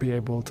I won't be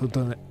able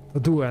to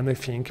do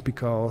anything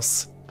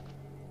because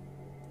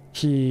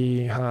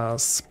he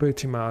has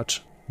pretty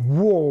much...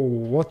 Whoa,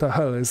 what the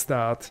hell is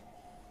that?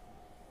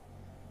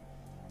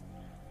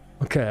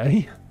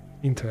 Okay,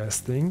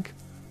 interesting.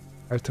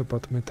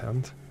 Arthropod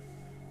Mutant.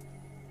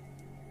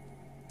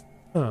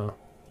 Oh.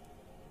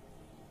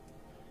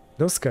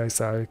 Those guys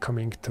are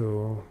coming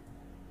to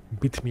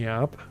beat me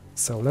up,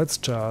 so let's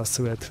just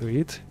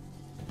retreat.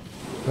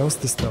 Close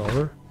this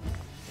door.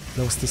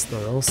 Close this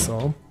door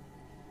also.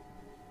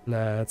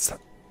 Let's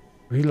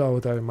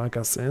reload our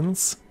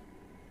magazines.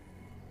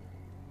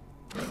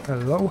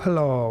 Hello,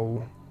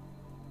 hello.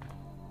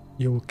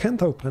 You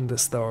can't open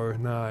this door,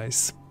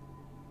 nice.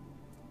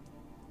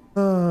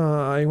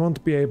 I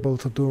won't be able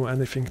to do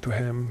anything to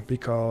him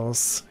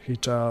because he's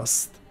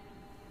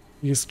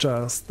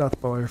just that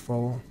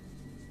powerful.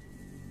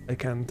 I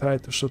can try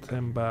to shoot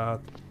him, but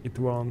it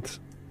won't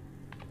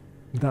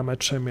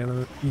damage him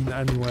in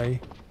any way.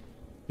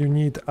 You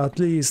need at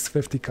least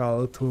 50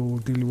 cal to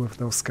deal with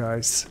those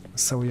guys,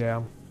 so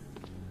yeah,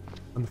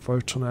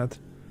 unfortunate.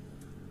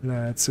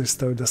 Let's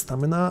restore the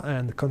stamina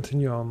and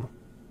continue on.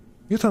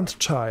 Mutant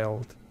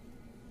Child.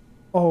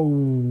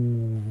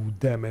 Oh,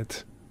 damn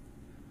it.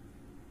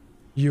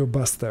 You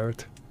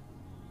bastard.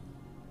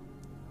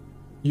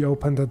 You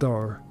opened the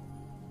door.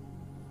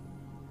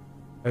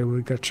 I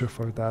will get you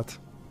for that.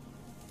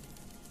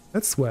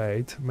 Let's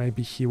wait,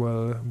 maybe he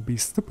will be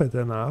stupid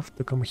enough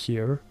to come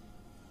here.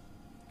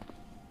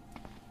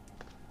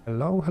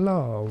 Hello,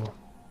 hello,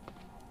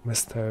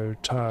 Mr.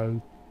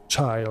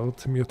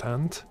 Child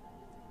Mutant.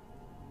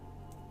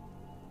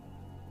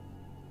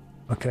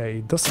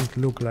 Okay, doesn't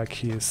look like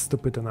he is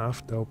stupid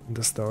enough to open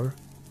this door.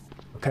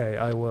 Okay,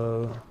 I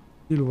will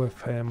deal with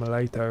him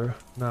later.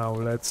 Now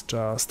let's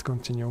just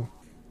continue.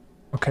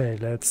 Okay,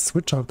 let's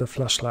switch off the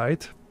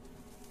flashlight.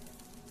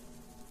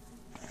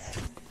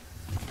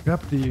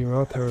 Grab the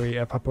rotary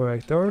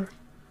evaporator.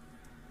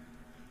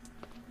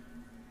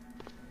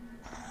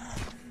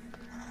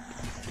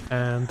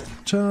 And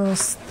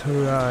just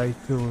try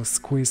to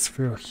squeeze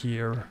through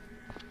here.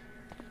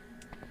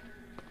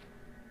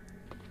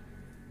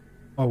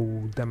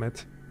 Oh, damn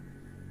it.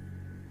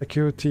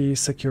 Security,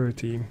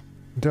 security.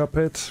 Drop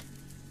it.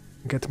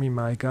 Get me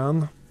my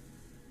gun.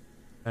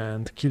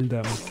 And kill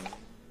them.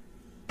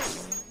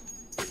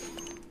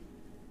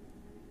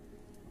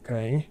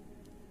 Okay.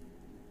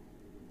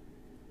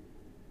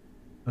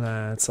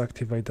 Let's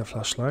activate the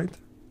flashlight.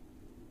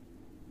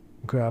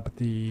 Grab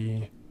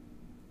the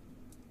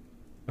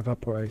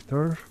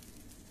evaporator.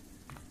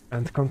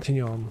 And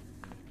continue on.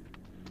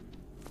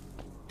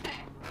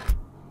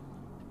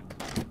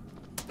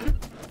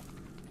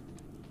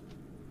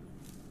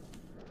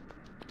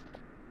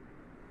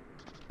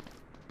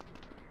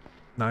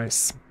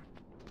 Nice.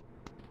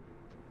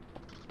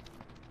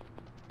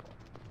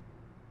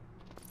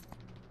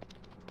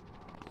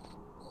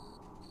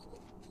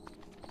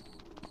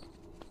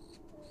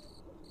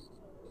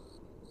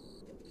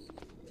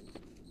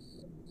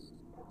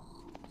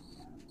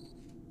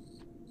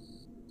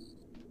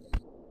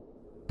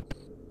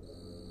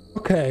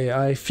 Okay,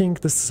 I think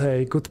this is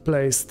a good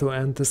place to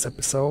end this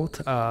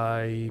episode.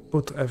 I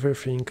put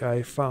everything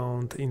I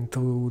found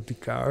into the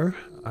car.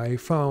 I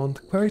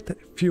found quite a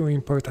few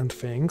important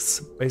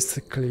things.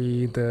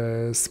 Basically,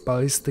 this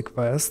ballistic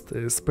vest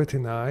is pretty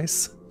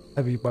nice.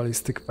 Heavy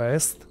ballistic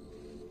vest.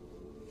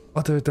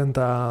 Other than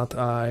that,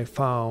 I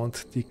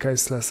found the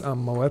caseless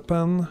ammo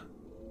weapon,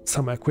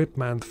 some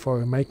equipment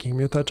for making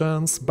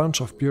mutagens,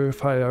 bunch of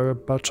purifier,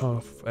 bunch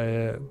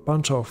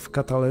of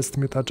catalyst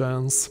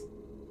mutagens,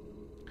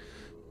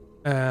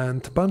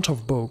 and bunch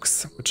of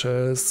books, which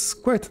is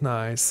quite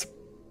nice.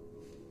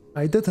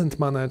 I didn't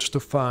manage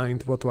to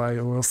find what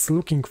I was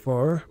looking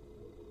for,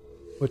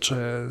 which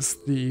is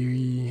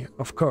the,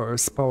 of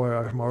course, power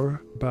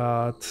armor,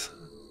 but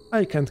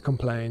I can't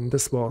complain,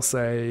 this was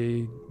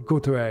a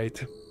good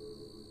raid.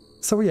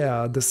 So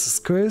yeah, this is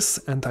Chris,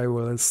 and I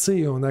will see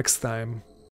you next time.